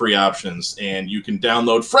those are free options, and you can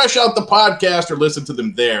download Fresh Out the Podcast or listen to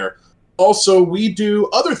them there. Also, we do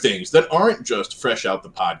other things that aren't just Fresh Out the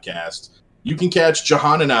Podcast. You can catch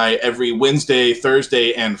Jahan and I every Wednesday,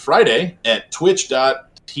 Thursday, and Friday at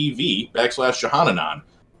twitch.tv/Jahananon.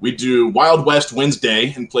 We do Wild West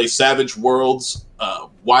Wednesday and play Savage Worlds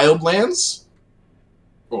Wildlands.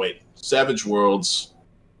 Oh, wait. Savage Worlds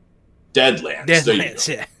Deadlands. Deadlands,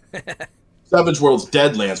 yeah. Savage Worlds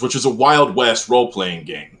Deadlands, which is a Wild West role-playing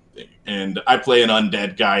game. And I play an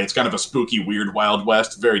undead guy. It's kind of a spooky, weird Wild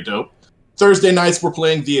West. Very dope. Thursday nights, we're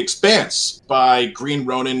playing The Expanse by Green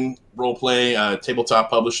Ronin Roleplay, tabletop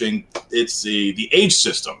publishing. It's the age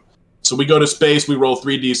system. So we go to space, we roll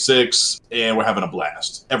 3d6, and we're having a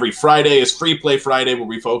blast. Every Friday is Free Play Friday, where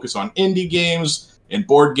we focus on indie games and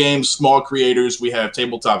board games, small creators. We have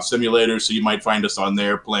tabletop simulators, so you might find us on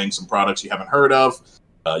there playing some products you haven't heard of.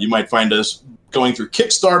 You might find us going through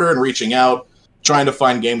Kickstarter and reaching out, trying to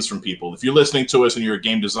find games from people. If you're listening to us and you're a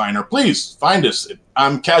game designer, please find us.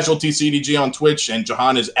 I'm Casualty CDG on Twitch, and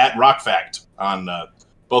Jahan is at RockFact on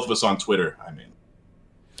both of us on Twitter.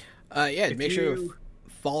 Make sure to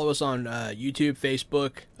follow us on YouTube,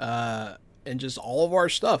 Facebook, and just all of our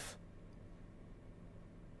stuff.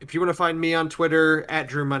 If you want to find me on Twitter, at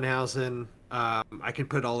Drew Munhausen, I can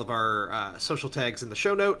put all of our social tags in the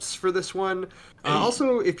show notes for this one.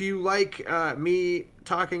 Also, if you like me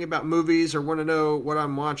talking about movies or want to know what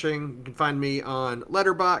I'm watching, you can find me on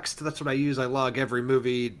Letterboxd. That's what I use. I log every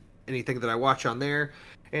movie, anything that I watch on there.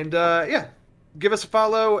 And give us a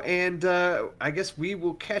follow, and I guess we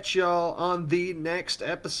will catch y'all on the next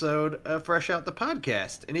episode of Fresh Out the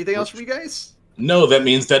Podcast. Anything else from you guys? No, that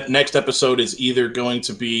means that next episode is either going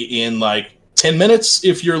to be in 10 minutes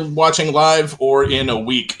if you're watching live, or in a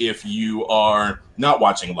week if you are not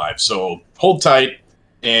watching live. So hold tight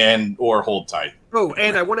or hold tight. Oh,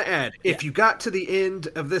 and I want to add, if you got to the end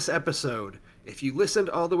of this episode, if you listened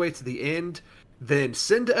all the way to the end, then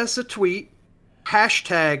send us a tweet,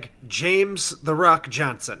 hashtag James the Rock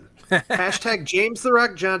Johnson. Hashtag James the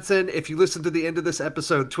Rock Johnson. If you listen to the end of this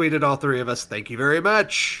episode, tweet at all three of us. Thank you very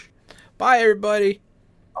much. Bye, everybody.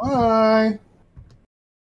 Bye.